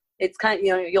 So it's kind of,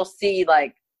 you know, you'll see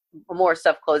like more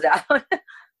stuff close out.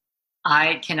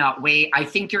 I cannot wait. I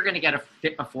think you're going to get a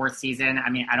 4th season. I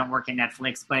mean, I don't work at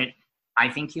Netflix, but I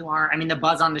think you are. I mean, the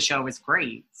buzz on the show is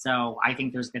great. So I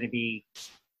think there's going to be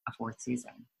a 4th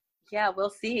season. Yeah, we'll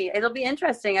see. It'll be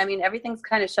interesting. I mean, everything's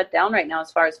kind of shut down right now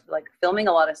as far as like filming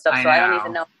a lot of stuff. So I don't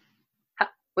even know.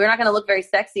 We're not going to look very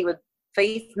sexy with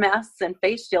face masks and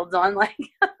face shields on. Like,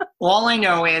 all I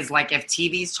know is like if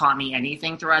TV's taught me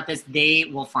anything throughout this, they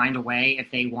will find a way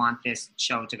if they want this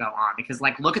show to go on. Because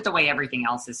like, look at the way everything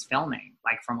else is filming,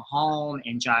 like from home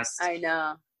and just. I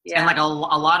know. Yeah. And like a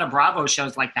lot of Bravo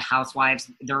shows, like The Housewives,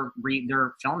 they're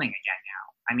filming again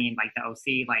now. I mean, like the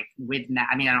OC, like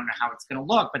I mean, I don't know how it's going to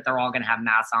look, but they're all going to have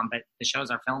masks on. But the shows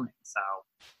are filming, so.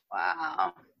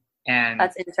 Wow. And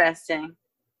that's interesting.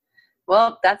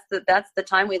 Well, that's the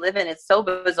time we live in. It's so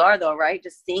bizarre though, right?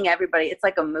 Just seeing everybody. It's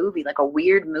like a movie, like a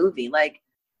weird movie. Like,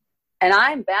 and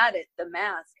I'm bad at the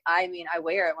mask. I mean, I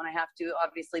wear it when I have to,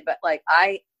 obviously, but like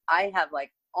I have like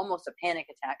almost a panic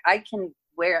attack. I can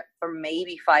wear it for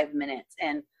maybe 5 minutes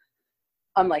and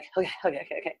I'm like,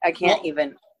 okay. I can't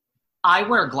even. I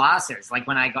wear glasses. Like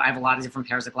when I have a lot of different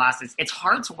pairs of glasses. It's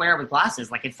hard to wear with glasses.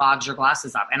 Like it fogs your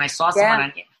glasses up. And I saw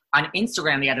someone on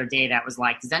Instagram the other day that was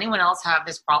like, does anyone else have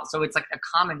this problem? So it's like a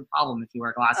common problem if you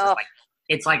wear glasses. Like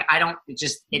it's like,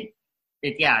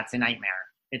 it's a nightmare.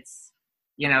 It's,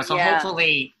 so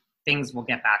hopefully things will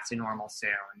get back to normal soon.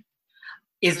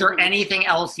 Is there anything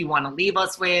else you want to leave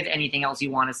us with? Anything else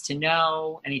you want us to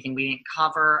know? Anything we didn't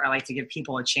cover? I like to give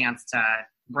people a chance to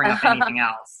bring up anything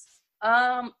else.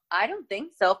 I don't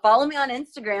think so. Follow me on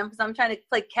Instagram because I'm trying to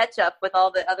play catch up with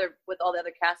all the other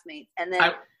castmates. And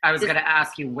then I was going to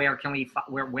ask you, where can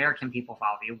people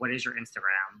follow you? What is your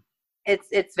Instagram?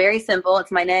 It's very simple.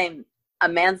 It's my name,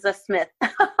 Amanza Smith.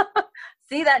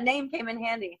 See, that name came in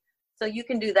handy. So you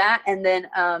can do that, and then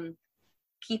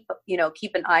keep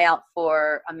an eye out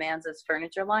for Amanza's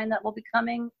furniture line that will be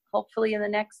coming hopefully in the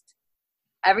next.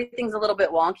 Everything's a little bit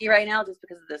wonky right now just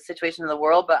because of the situation of the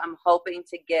world, but I'm hoping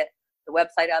to get the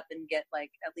website up and get like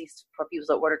at least for people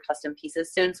to order custom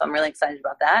pieces soon. So I'm really excited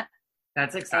about that.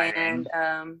 That's exciting.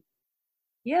 And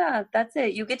that's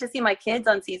it. You get to see my kids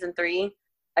on season 3.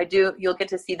 You'll get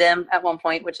to see them at one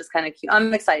point, which is kind of cute.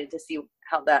 I'm excited to see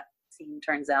how that scene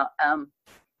turns out.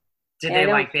 Did they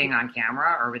like being on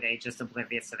camera, or were they just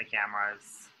oblivious to the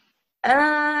cameras?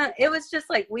 It was just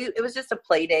like it was just a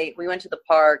play date. We went to the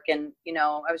park and,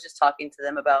 I was just talking to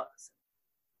them about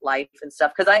life and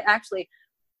stuff. Cause I actually,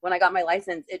 when I got my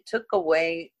license, it took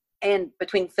away, and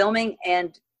between filming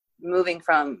and moving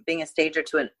from being a stager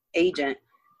to an agent,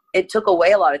 it took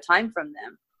away a lot of time from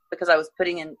them because I was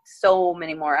putting in so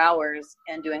many more hours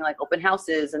and doing like open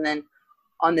houses. And then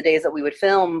on the days that we would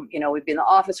film, we'd be in the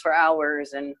office for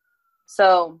hours. And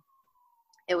so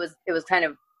it was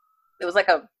like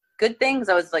a good thing because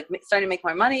I was like starting to make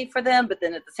more money for them, but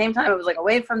then at the same time I was like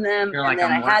away from them. You're and like,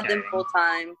 then I had them full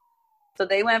time. So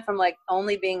they went from like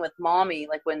only being with mommy,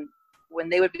 like when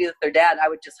they would be with their dad, I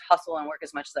would just hustle and work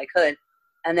as much as I could.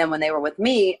 And then when they were with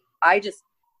me,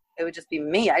 it would just be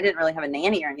me. I didn't really have a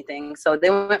nanny or anything. So they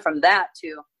went from that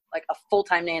to like a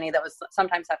full-time nanny that was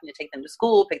sometimes having to take them to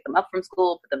school, pick them up from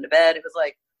school, put them to bed. It was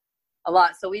like a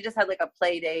lot. So we just had like a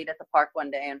play date at the park one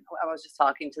day and I was just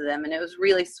talking to them and it was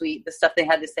really sweet, the stuff they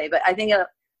had to say. But I think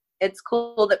it's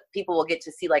cool that people will get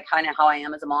to see like kind of how I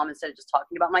am as a mom instead of just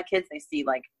talking about my kids. They see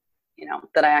like,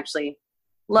 that I actually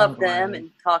love them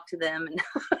and talk to them. And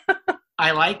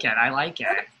I like it.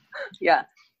 Yeah.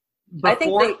 I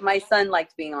think my son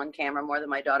liked being on camera more than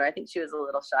my daughter. I think she was a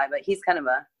little shy, but he's kind of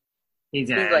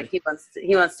he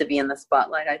wants to be in the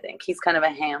spotlight. I think he's kind of a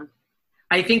ham.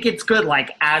 I think it's good.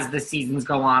 Like as the seasons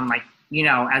go on, like,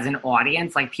 as an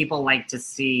audience, like people like to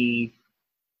see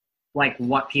like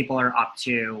what people are up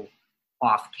to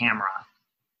off camera.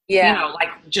 Yeah.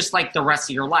 Like just like the rest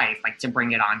of your life, like to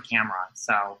bring it on camera.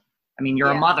 So, I mean,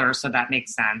 you're a mother, so that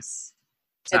makes sense.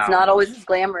 So. It's not always as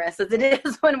glamorous as it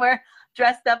is when we're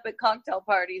dressed up at cocktail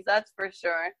parties. That's for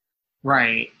sure.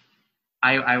 Right.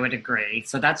 I would agree.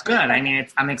 So that's good. I mean,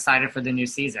 I'm excited for the new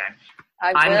season.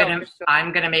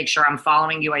 I'm gonna make sure I'm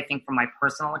following you, I think, from my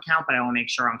personal account, but I will make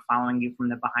sure I'm following you from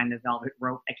the Behind the Velvet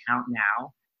Rope account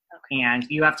now. Okay. And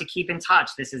you have to keep in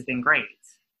touch. This has been great.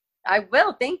 I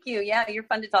will. Thank you. Yeah, you're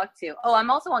fun to talk to. Oh, I'm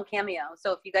also on Cameo.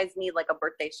 So if you guys need like a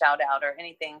birthday shout out or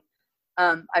anything,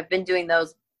 I've been doing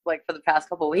those like for the past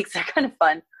couple of weeks. They're kind of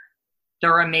fun.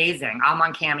 They're amazing. I'm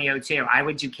on Cameo too. I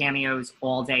would do cameos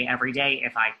all day, every day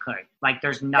if I could. Like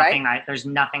there's nothing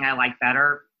I like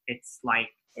better. It's like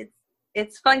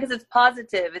it's fun because it's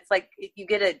positive. It's like you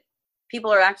get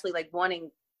people are actually like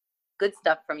wanting good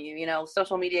stuff from you.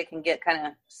 Social media can get kind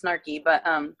of snarky, but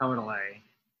totally.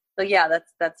 So yeah,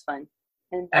 that's fun.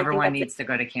 And everyone needs to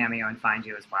go to Cameo and find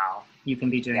you as well. You can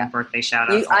be doing birthday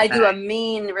shout outs. I do a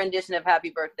mean rendition of Happy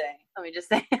Birthday. Let me just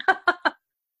say.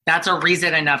 That's a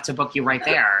reason enough to book you right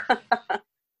there.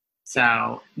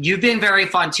 So you've been very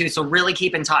fun too. So really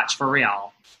keep in touch for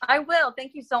real. I will.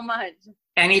 Thank you so much.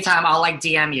 Anytime I'll like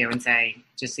DM you and say,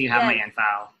 just so you have my info.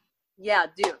 Yeah,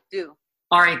 do.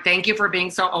 All right. Thank you for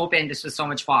being so open. This was so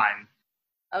much fun.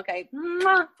 Okay.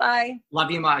 Bye.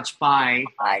 Love you much. Bye.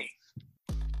 Bye.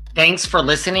 Thanks for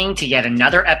listening to yet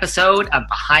another episode of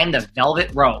Behind the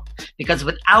Velvet Rope. Because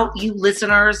without you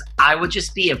listeners, I would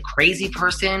just be a crazy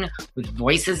person with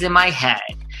voices in my head.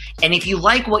 And if you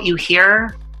like what you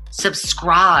hear,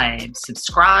 subscribe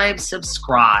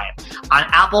on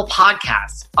Apple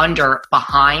Podcasts under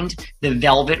Behind the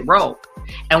Velvet Rope.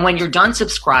 And when you're done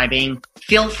subscribing,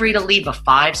 feel free to leave a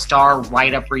 5-star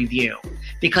write-up review,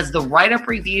 because the write-up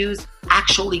reviews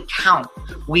actually count.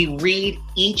 We read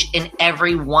each and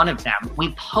every one of them.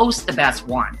 We post the best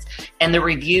ones, and the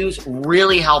reviews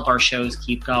really help our shows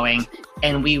keep going,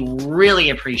 and we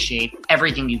really appreciate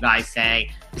everything you guys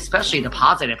say, especially the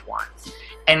positive ones.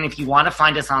 And if you want to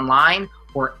find us online,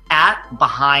 we're at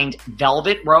Behind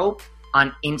Velvet Rope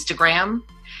on Instagram.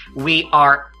 We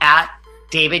are at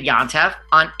David Yontef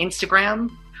on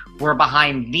Instagram. We're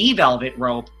Behind the Velvet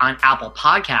Rope on Apple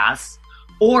Podcasts.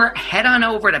 Or head on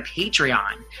over to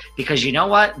Patreon, because you know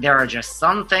what? There are just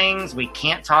some things we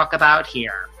can't talk about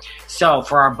here. So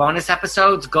for our bonus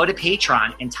episodes, go to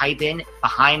Patreon and type in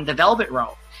Behind the Velvet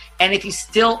Rope. And if you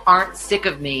still aren't sick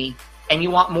of me and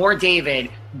you want more David,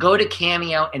 go to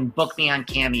Cameo and book me on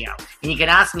Cameo. And you can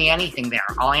ask me anything there.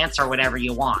 I'll answer whatever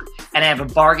you want. And I have a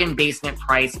bargain basement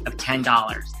price of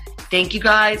 $10. Thank you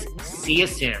guys. See you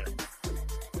soon.